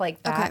and stuff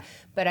like that. Okay.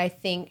 But I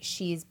think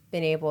she's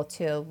been able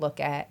to look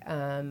at,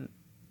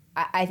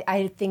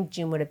 I think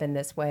June would have been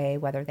this way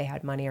whether they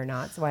had money or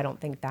not. So I don't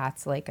think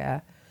that's like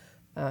a,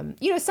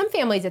 some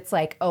families it's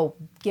like, oh,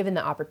 given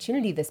the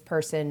opportunity, this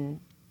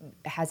person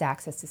has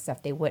access to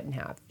stuff they wouldn't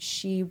have.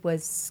 She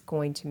was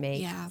going to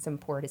make some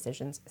poor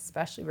decisions,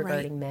 especially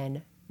regarding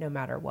men, no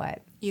matter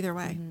what. either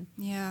way.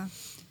 Yeah.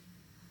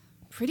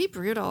 Pretty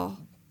brutal.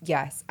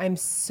 Yes, I'm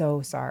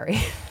so sorry.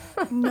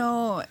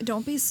 No,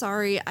 don't be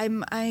sorry.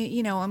 I'm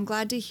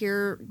glad to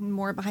hear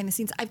more behind the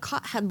scenes. I've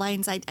caught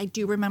headlines. I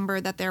do remember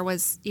that there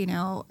was,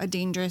 a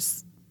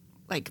dangerous,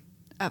 like,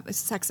 a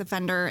sex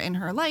offender in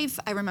her life.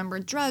 I remember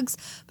drugs,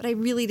 but I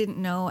really didn't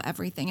know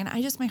everything.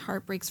 And my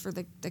heart breaks for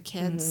the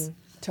kids. Mm-hmm.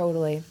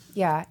 Totally.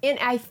 Yeah. And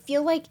I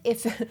feel like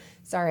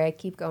sorry, I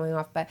keep going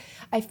off, but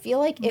I feel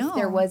like if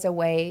there was a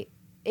way,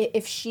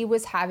 if she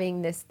was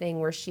having this thing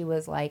where she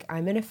was like,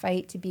 I'm going to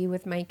fight to be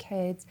with my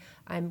kids,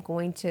 I'm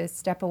going to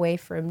step away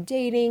from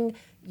dating,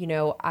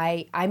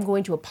 I'm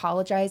going to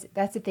apologize.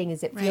 That's the thing,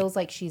 is it feels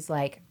like she's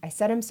like, I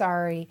said I'm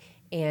sorry,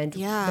 and the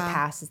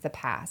past is the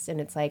past.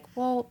 And it's like,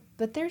 well,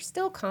 but there's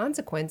still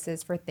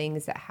consequences for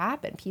things that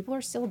happen. People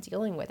are still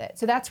dealing with it.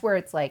 So that's where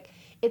it's like,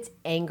 it's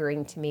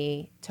angering to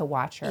me to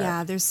watch her.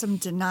 Yeah, there's some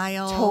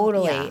denial.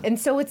 Totally. Yeah. And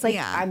so it's like,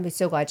 I'm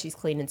so glad she's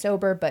clean and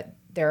sober, but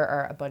there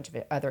are a bunch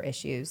of other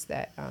issues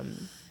that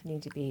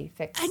need to be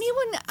fixed.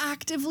 Anyone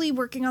actively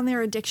working on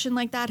their addiction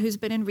like that who's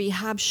been in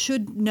rehab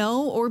should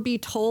know or be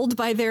told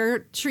by their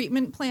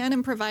treatment plan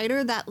and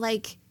provider that,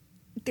 like,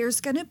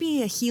 there's going to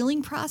be a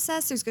healing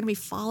process. There's going to be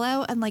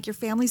fallout, and like your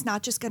family's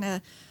not just going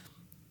to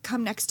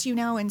come next to you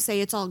now and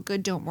say it's all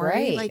good, don't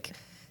worry. Right. Like,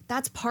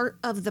 that's part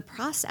of the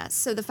process.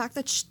 So the fact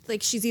that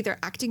she's either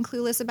acting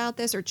clueless about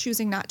this or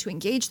choosing not to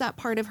engage that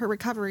part of her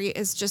recovery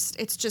is just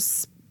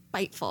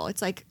spiteful.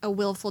 It's like a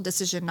willful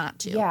decision not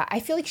to. Yeah, I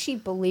feel like she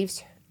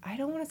believes, I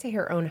don't want to say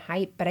her own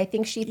hype, but I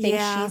think she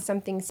thinks she's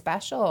something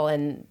special,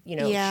 and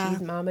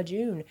she's Mama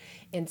June,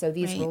 and so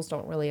these rules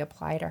don't really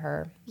apply to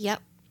her.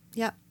 Yep.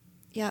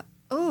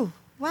 Oh,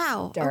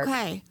 wow. Dark.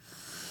 Okay.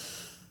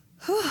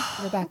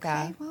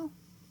 Rebecca, Okay, well,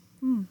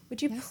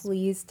 would you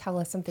please tell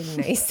us something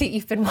nice that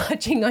you've been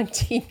watching on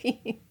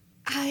TV?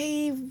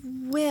 I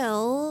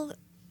will.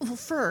 Well,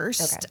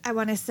 first, I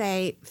want to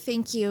say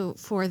thank you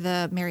for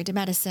the Married to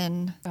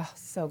Medicine Oh,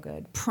 so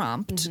good.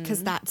 prompt,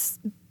 because that's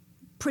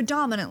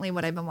predominantly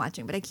what I've been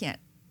watching, but I can't,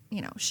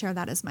 share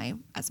that as my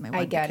one.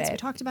 I get because it. We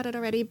talked about it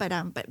already,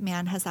 but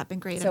man, has that been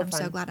great. So and I'm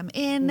so fun. glad I'm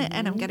in,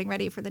 and I'm getting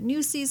ready for the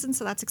new season,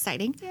 so that's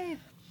exciting. Yay.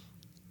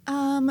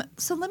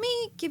 So let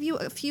me give you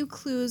a few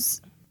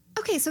clues.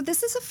 Okay, so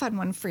this is a fun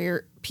one for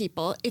your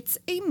people. It's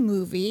a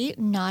movie,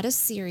 not a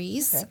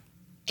series. Okay.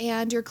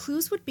 And your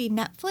clues would be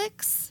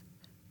Netflix,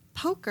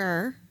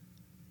 poker,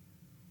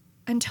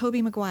 and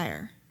Tobey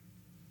Maguire.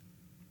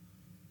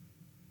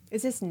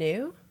 Is this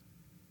new?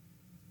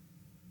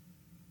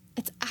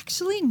 It's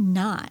actually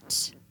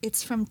not.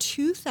 It's from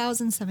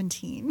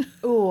 2017.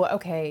 Ooh,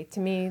 okay. To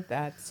me,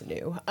 that's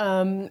new.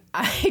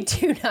 I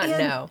do not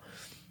know.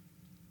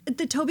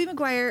 The Tobey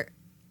Maguire,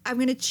 I'm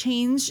going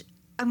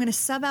to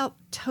sub out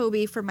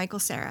Toby for Michael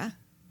Cera.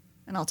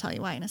 And I'll tell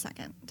you why in a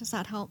second. Does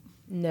that help?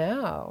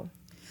 No.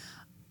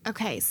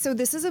 Okay, so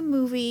this is a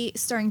movie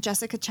starring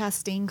Jessica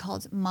Chastain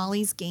called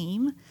Molly's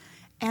Game.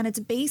 And it's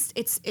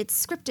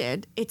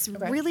scripted. It's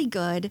really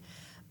good,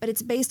 but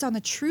it's based on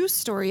the true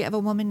story of a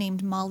woman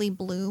named Molly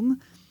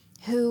Bloom,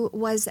 who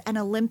was an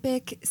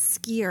Olympic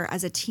skier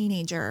as a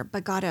teenager,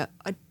 but got a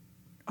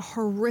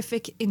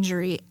horrific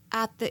injury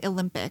at the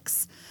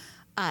Olympics,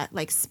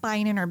 like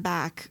spine in her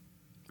back,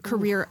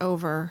 career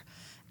over.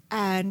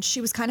 And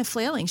she was kind of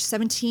flailing. She's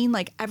 17,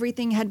 like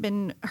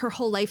her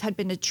whole life had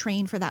been to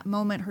train for that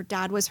moment. Her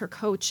dad was her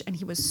coach, and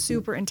he was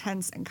super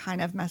intense and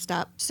kind of messed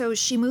up. So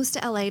she moves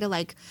to LA to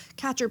like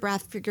catch her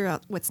breath, figure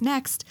out what's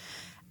next.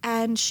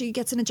 And she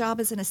gets in a job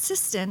as an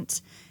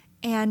assistant,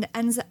 and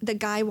the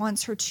guy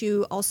wants her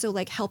to also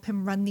like help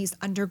him run these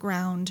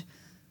underground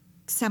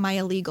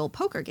semi-illegal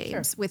poker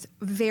games with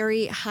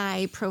very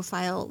high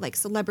profile like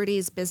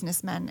celebrities,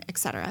 businessmen,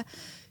 etc.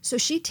 So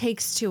she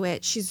takes to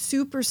it. She's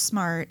super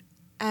smart,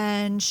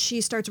 and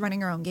she starts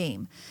running her own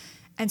game.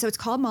 And so it's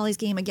called Molly's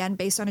Game, again,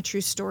 based on a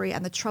true story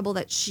and the trouble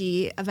that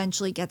she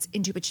eventually gets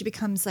into, but she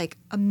becomes like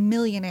a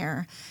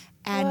millionaire.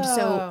 And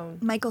so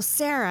Michael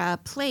Cera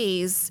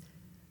plays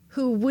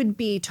who would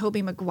be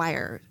Tobey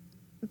Maguire,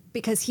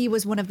 because he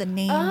was one of the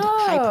named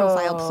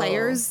high-profile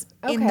players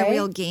in the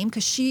real game,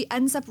 because she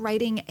ends up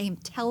writing a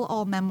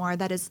tell-all memoir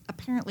that is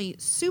apparently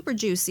super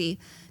juicy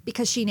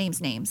because she names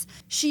names.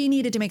 She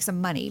needed to make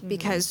some money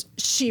because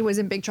she was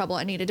in big trouble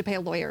and needed to pay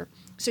a lawyer.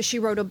 So she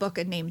wrote a book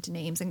and named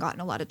names and got in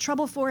a lot of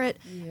trouble for it.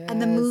 Yes.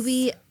 And the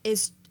movie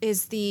is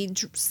the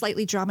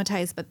slightly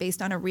dramatized but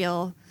based on a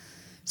real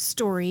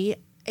story.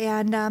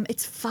 And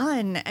it's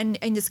fun, and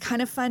it's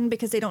kind of fun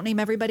because they don't name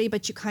everybody,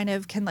 but you kind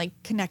of can like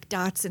connect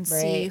dots and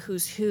see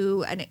who's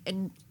who.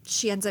 And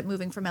she ends up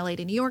moving from LA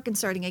to New York and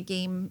starting a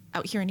game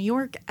out here in New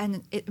York,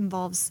 and it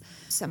involves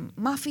some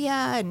mafia,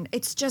 and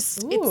it's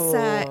just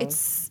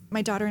it's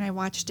my daughter and I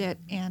watched it,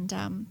 and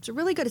it's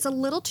really good. It's a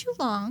little too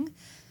long.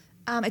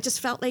 It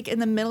just felt like in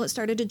the middle it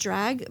started to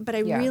drag, but I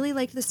really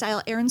liked the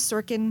style. Aaron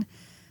Sorkin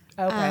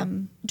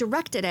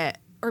directed it.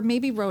 Or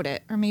maybe wrote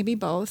it, or maybe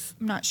both.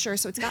 I'm not sure.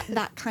 So it's got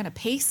that kind of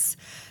pace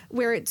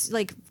where it's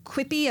like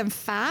quippy and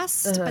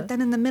fast, but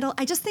then in the middle,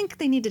 I just think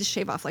they needed to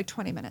shave off like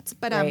 20 minutes.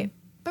 But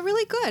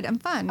really good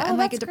and fun, and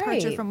like a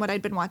departure great. from what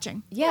I'd been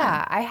watching.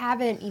 Yeah, I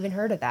haven't even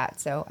heard of that,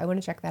 so I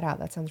want to check that out.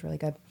 That sounds really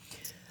good.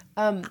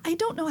 I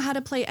don't know how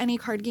to play any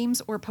card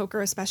games or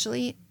poker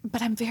especially,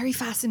 but I'm very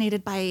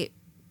fascinated by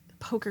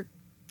poker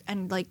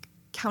and like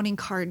counting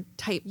card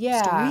type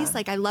stories.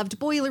 Like I loved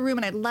Boiler Room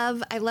and I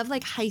love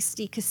like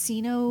heisty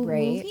casino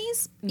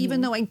movies,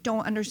 even though I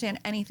don't understand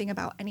anything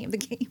about any of the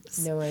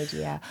games. No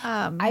idea.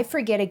 I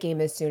forget a game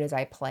as soon as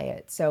I play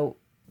it. So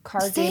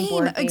card game,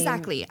 board game,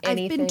 exactly.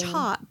 anything. I've been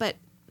taught, but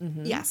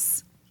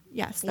yes,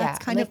 that's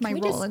kind of my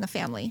role in the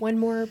family. One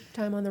more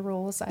time on the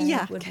rules.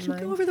 Can we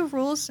go over the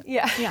rules?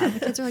 Yeah. The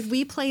kids are like,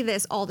 we play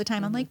this all the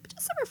time. I'm like,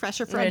 just a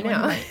refresher for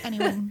anyone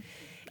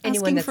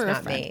anyone that's for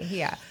not me.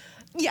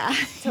 Yeah,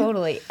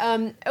 totally.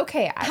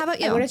 Okay. How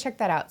about you? I want to check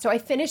that out. So I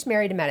finished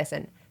Married to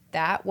Medicine.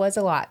 That was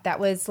a lot.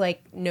 That was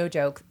like, no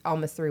joke,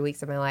 almost 3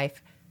 weeks of my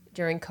life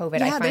during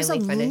COVID. I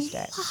finally finished it.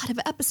 There's a lot of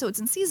episodes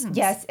and seasons.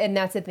 Yes, and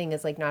that's the thing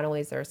is like, not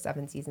only is there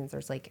 7 seasons,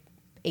 there's like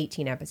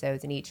 18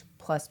 episodes in each,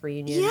 plus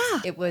reunions.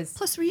 Yeah, it was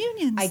plus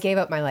reunions. I gave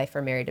up my life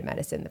for Married to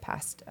Medicine the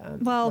past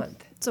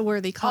month. It's a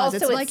worthy cause.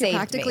 Also, it's like you're saved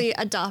practically me.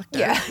 a doctor.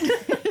 Yeah,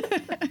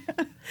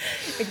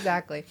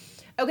 exactly.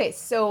 Okay,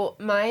 so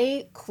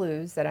my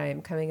clues that I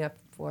am coming up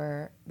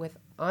with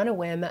on a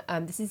whim.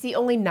 This is the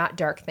only not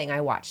dark thing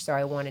I watched, so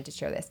I wanted to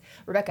share this.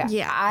 Rebecca,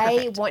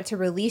 I want to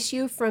release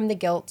you from the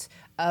guilt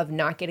of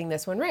not getting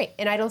this one right.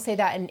 And I don't say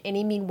that in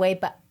any mean way,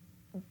 but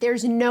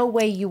there's no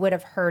way you would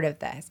have heard of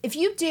this. If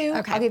you do,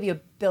 I'll give you $1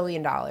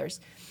 billion.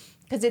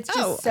 Because it's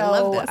just so... I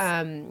love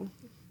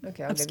this.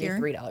 Okay, I'll obscure.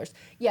 give you $3.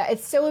 Yeah,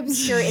 it's so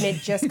obscure and it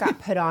just got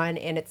put on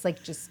and it's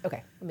like just...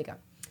 Okay, let me go.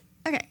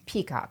 Okay.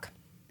 Peacock.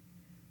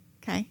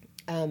 Okay.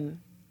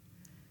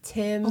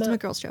 Ultimate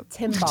Girls Trip.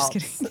 Tim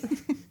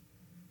Baltz.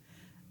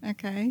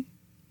 Okay.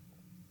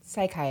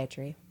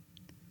 Psychiatry.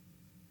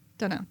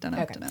 Don't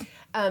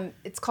know.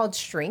 It's called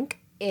Shrink.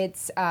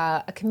 It's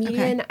a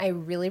comedian I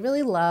really,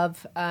 really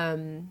love.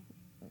 Tim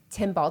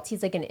Baltz.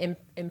 He's like an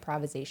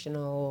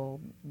improvisational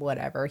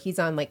whatever. He's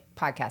on like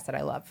podcasts that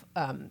I love.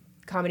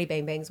 Comedy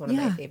Bang Bang is one of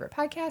my favorite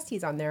podcasts.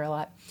 He's on there a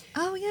lot.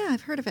 Oh, yeah.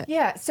 I've heard of it.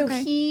 Yeah. So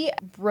he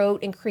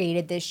wrote and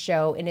created this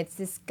show. And it's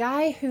this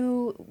guy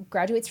who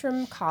graduates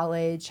from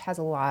college, has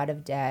a lot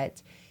of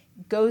debt,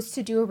 goes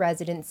to do a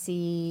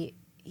residency.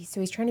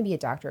 So he's trying to be a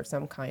doctor of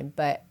some kind,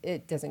 but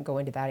it doesn't go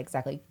into that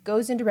exactly.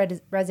 Goes into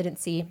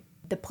residency.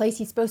 The place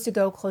he's supposed to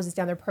go closes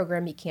down their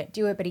program. He can't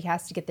do it, but he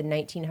has to get the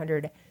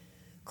 1,900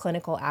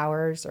 clinical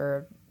hours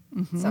or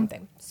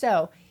something.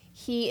 So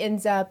he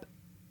ends up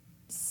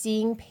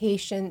seeing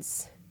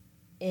patients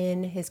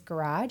in his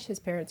garage, his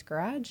parents'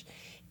 garage.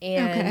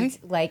 And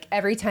like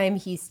every time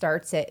he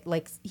starts it,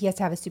 like he has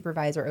to have a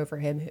supervisor over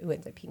him who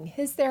ends up being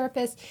his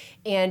therapist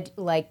and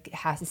like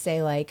has to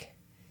say like,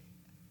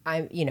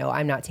 I'm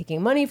not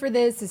taking money for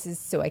this. This is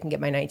so I can get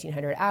my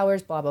 1,900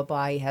 hours, blah, blah,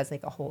 blah. He has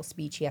like a whole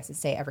speech he has to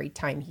say every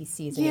time he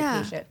sees a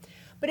new patient.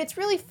 But it's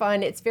really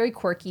fun. It's very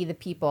quirky. The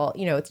people,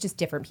 it's just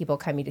different people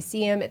coming to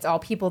see him. It's all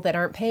people that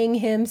aren't paying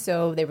him,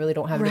 so they really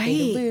don't have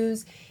anything to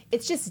lose.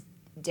 It's just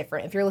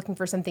different. If you're looking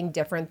for something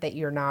different that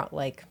you're not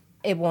like,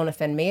 it won't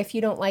offend me if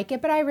you don't like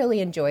it, but I really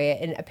enjoy it.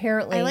 And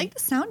apparently I like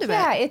the sound of it.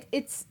 Yeah,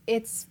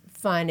 it's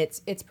fun.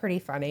 It's pretty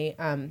funny.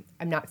 I'm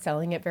not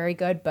selling it very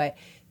good, but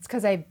it's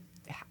because I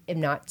am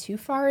not too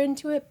far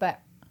into it, but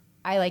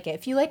I like it.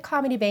 If you like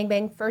Comedy Bang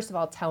Bang, first of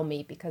all, tell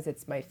me because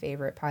it's my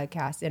favorite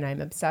podcast and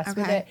I'm obsessed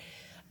with it.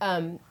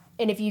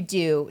 And if you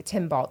do,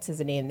 Tim Baltz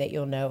is a name that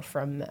you'll know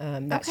from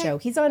that show.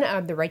 He's on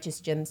The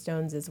Righteous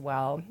Gemstones as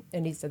well,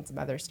 and he's done some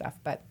other stuff.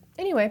 But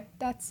anyway,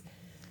 that's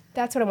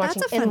what I'm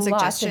watching. That's a fun and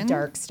lots suggestion. of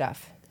dark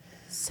stuff.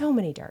 So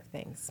many dark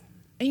things.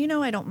 I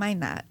don't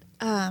mind that.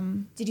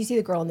 Did you see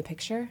The Girl in the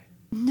Picture?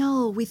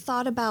 No, we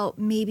thought about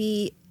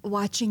maybe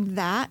watching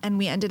that, and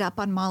we ended up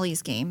on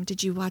Molly's Game.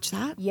 Did you watch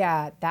that?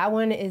 Yeah, that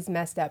one is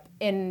messed up.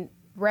 And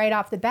right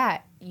off the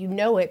bat, you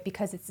know it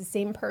because it's the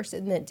same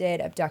person that did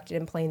Abducted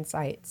in Plain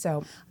Sight.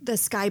 So the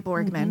Sky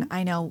Borgman,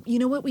 I know. You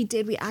know what we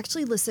did? We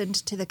actually listened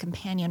to the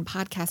companion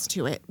podcast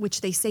to it,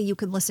 which they say you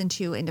can listen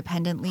to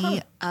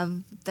independently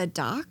of the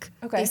doc.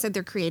 Okay. They said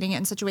they're creating it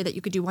in such a way that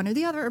you could do one or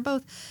the other or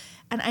both.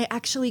 And I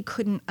actually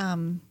couldn't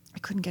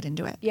get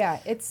into it. Yeah,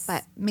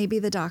 but maybe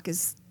the doc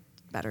is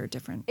better,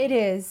 different. It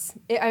is.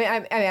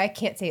 I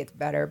can't say it's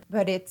better,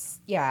 but it's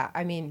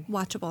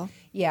watchable.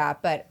 Yeah,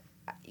 but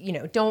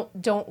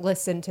don't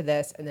listen to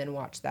this and then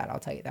watch that. I'll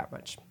tell you that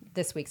much.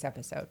 This week's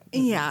episode.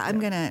 Yeah, I'm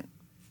gonna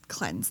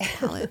cleanse the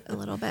palate a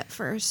little bit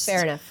first.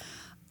 Fair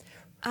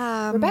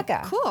enough.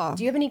 Rebecca, cool.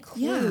 Do you have any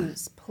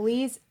clues? Yeah.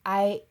 Please,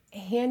 I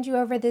hand you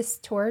over this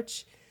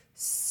torch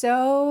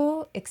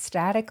so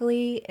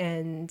ecstatically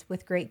and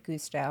with great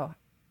gusto.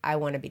 I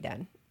want to be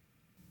done.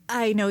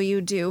 I know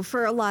you do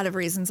for a lot of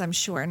reasons, I'm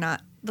sure,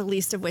 not the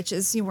least of which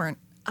is you weren't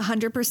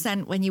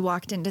 100% when you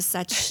walked into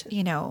such,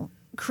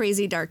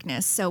 crazy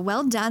darkness. So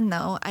well done,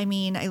 though. I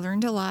mean, I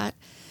learned a lot.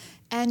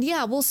 And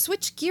yeah, we'll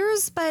switch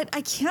gears, but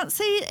I can't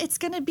say it's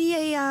going to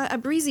be a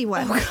breezy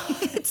one.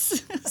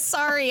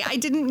 Sorry, I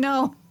didn't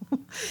know.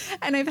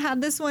 And I've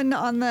had this one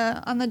on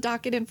the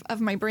docket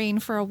of my brain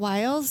for a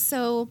while.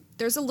 So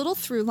there's a little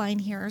through line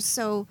here.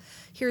 So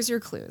here's your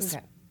clues.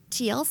 Okay.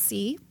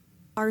 TLC,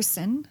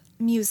 arson,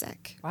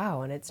 music.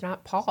 Wow, and it's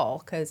not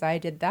Paul, because I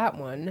did that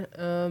one.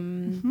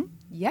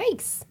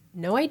 Yikes.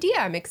 No idea.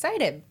 I'm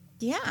excited.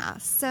 Yeah,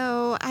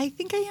 so I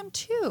think I am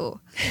too.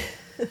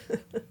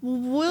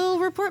 We'll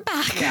report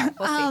back. Yeah,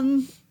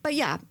 we'll see. But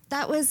yeah,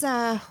 that was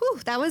an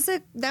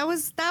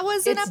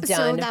episode.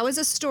 done. That was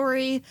a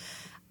story.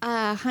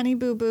 Honey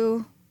Boo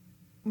Boo,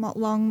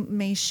 long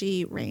may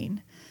she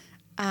reign.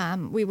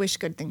 We wish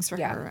good things for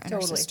her and her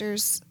totally.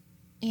 sisters.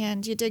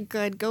 And you did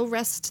good. Go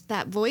rest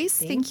that voice.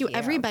 Thank you, you.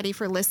 everybody,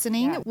 for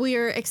listening. Yeah.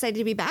 We're excited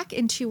to be back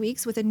in 2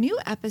 weeks with a new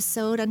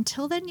episode.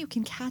 Until then, you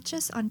can catch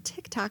us on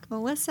TikTok.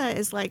 Melissa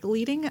is like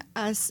leading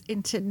us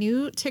into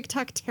new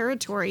TikTok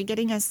territory,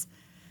 getting us,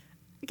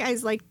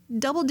 guys, like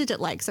double-digit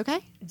likes, okay?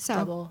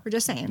 So we're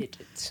just saying.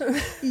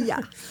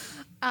 Yeah.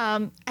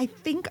 I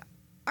think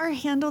our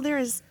handle there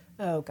is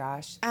Oh,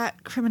 gosh.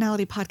 at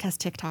Criminality Podcast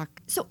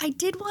TikTok. So I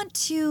did want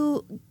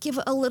to give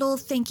a little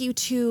thank you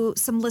to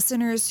some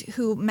listeners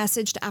who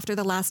messaged after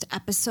the last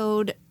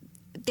episode.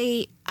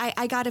 I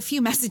got a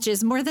few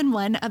messages, more than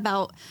one,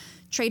 about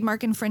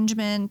trademark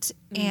infringement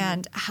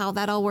and how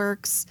that all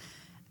works.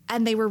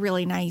 And they were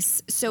really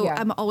nice. So Yeah.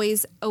 I'm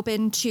always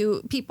open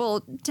to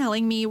people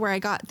telling me where I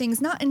got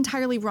things not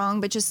entirely wrong,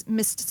 but just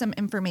missed some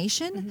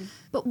information.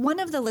 But one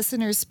of the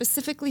listeners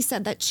specifically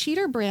said that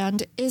cheater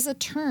brand is a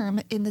term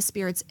in the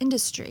spirits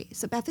industry.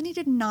 So Bethany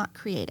did not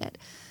create it.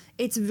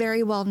 It's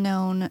very well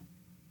known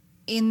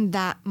in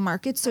that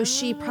market. So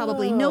she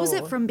probably knows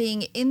it from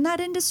being in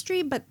that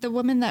industry. But the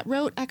woman that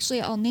wrote,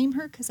 actually, I'll name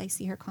her because I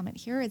see her comment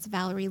here. It's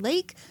Valerie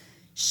Lake.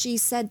 She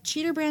said,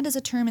 cheater brand is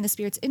a term in the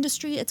spirits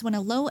industry. It's when a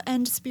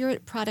low-end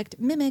spirit product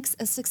mimics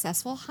a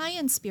successful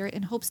high-end spirit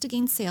in hopes to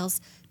gain sales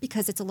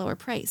because it's a lower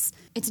price.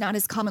 It's not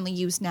as commonly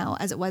used now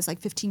as it was like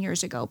 15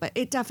 years ago, but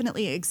it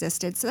definitely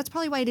existed. So that's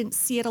probably why I didn't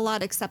see it a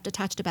lot except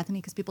attached to Bethany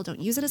because people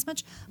don't use it as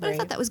much. But I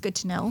thought that was good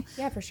to know.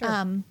 Yeah, for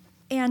sure.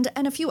 And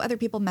a few other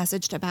people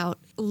messaged about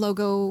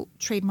logo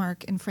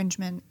trademark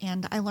infringement,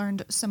 and I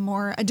learned some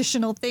more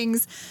additional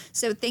things.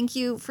 So thank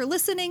you for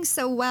listening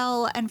so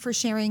well and for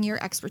sharing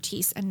your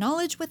expertise and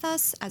knowledge with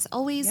us, as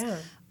always. Yeah.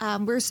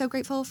 We're so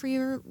grateful for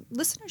your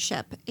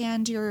listenership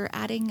and your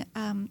adding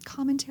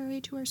commentary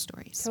to our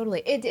stories.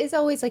 Totally. It is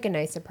always like a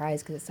nice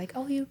surprise because it's like,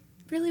 oh, you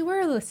really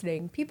were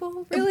listening.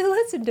 People really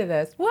listened to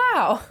this.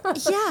 Wow.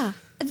 Yeah,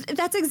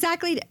 that's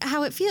exactly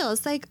how it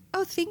feels. Like,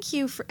 oh, thank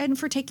you for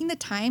taking the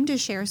time to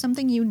share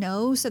something you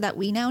know so that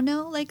we now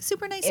know. Like,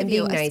 super nice And of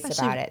you. being nice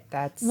especially about it.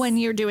 That's when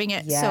you're doing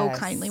it so Yes.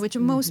 kindly, which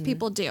most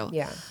people do.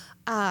 Yeah.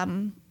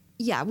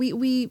 Yeah,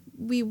 we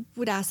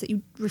would ask that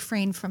you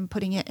refrain from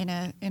putting it in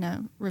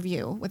a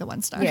review with a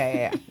 1-star.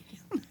 Yeah.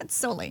 That's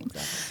so lame.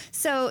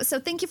 So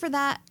thank you for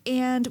that.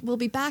 And we'll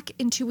be back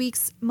in 2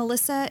 weeks.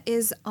 Melissa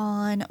is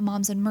on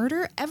Moms and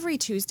Murder. Every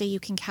Tuesday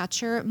you can catch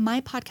her. My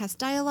podcast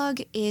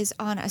Dialogue is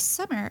on a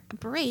summer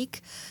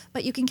break,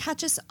 but you can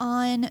catch us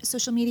on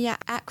social media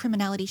at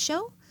Criminality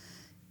Show.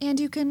 And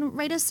you can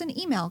write us an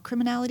email,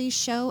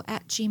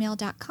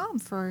 criminalityshow@gmail.com,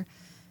 for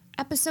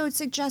episode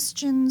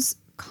suggestions,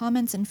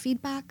 comments, and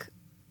feedback.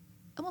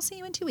 And we'll see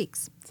you in 2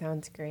 weeks.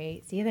 Sounds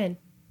great. See you then.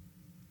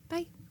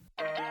 Bye.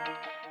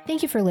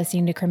 Thank you for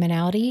listening to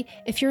Criminality.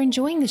 If you're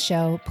enjoying the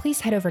show,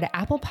 please head over to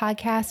Apple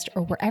Podcast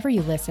or wherever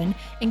you listen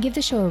and give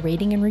the show a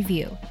rating and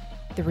review.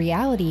 The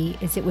reality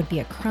is it would be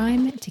a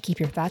crime to keep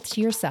your thoughts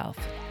to yourself.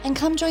 And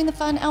come join the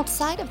fun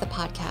outside of the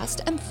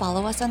podcast and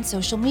follow us on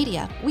social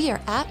media. We are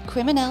at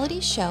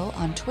Criminality Show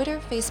on Twitter,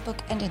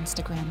 Facebook, and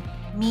Instagram.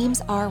 Memes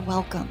are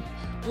welcome.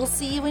 We'll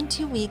see you in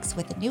 2 weeks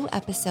with a new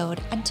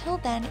episode. Until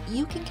then,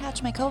 you can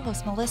catch my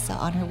co-host Melissa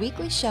on her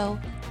weekly show,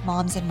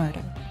 Moms and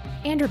Murder.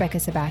 And Rebecca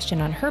Sebastian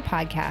on her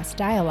podcast,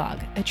 Dialogue,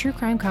 a true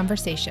crime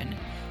conversation.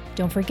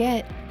 Don't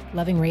forget,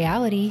 loving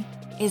reality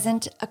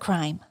Isn't a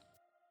crime.